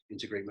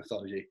Greek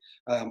mythology.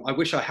 I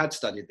wish I had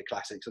studied the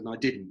classics, and I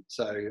didn't.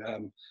 So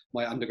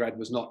my undergrad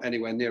was not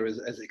anywhere near as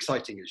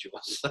exciting as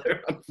yours, so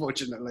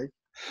unfortunately.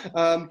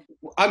 I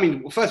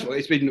mean, first of all,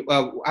 it's been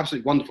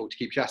absolutely wonderful to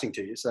keep chatting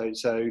to you.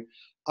 So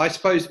I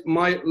suppose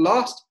my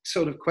last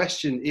sort of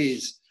question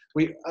is,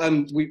 we've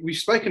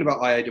spoken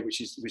about IADA,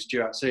 which was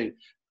due out soon.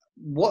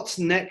 What's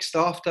next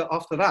after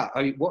that?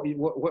 I mean, what do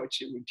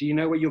you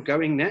know where you're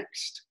going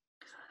next?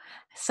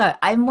 So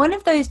I'm one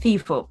of those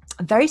people.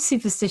 I'm very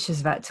superstitious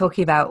about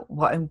talking about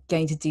what I'm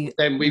going to do.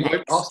 Then we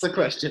won't ask the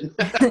question.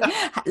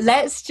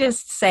 Let's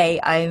just say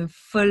I'm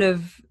full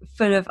of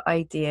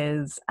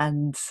ideas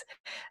and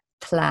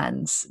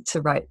plans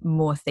to write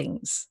more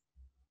things.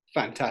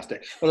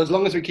 Fantastic. Well, as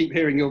long as we keep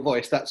hearing your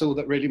voice, that's all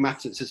that really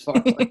matters as far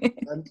as I'm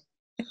concerned.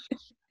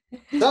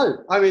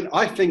 So, I mean,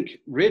 I think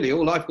really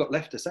all I've got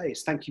left to say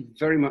is thank you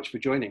very much for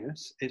joining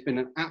us. It's been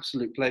an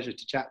absolute pleasure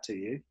to chat to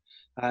you.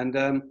 And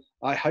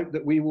I hope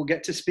that we will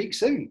get to speak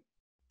soon.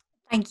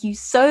 Thank you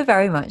so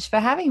very much for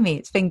having me.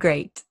 It's been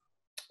great.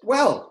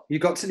 Well, you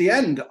got to the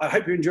end. I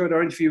hope you enjoyed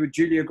our interview with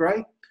Julia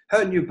Gray.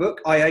 Her new book,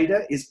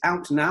 IADA, is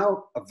out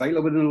now,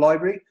 available in the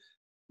library,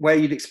 where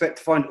you'd expect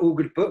to find all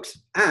good books,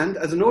 and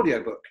as an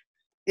audiobook.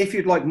 If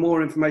you'd like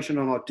more information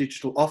on our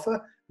digital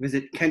offer,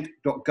 visit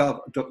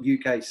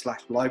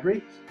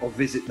kent.gov.uk/library or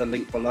visit the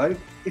link below.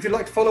 If you'd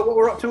like to follow what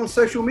we're up to on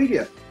social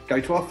media, go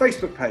to our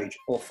Facebook page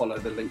or follow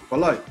the link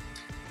below.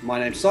 My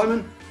name's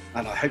Simon,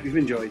 and I hope you've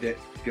enjoyed it.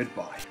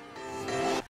 Goodbye.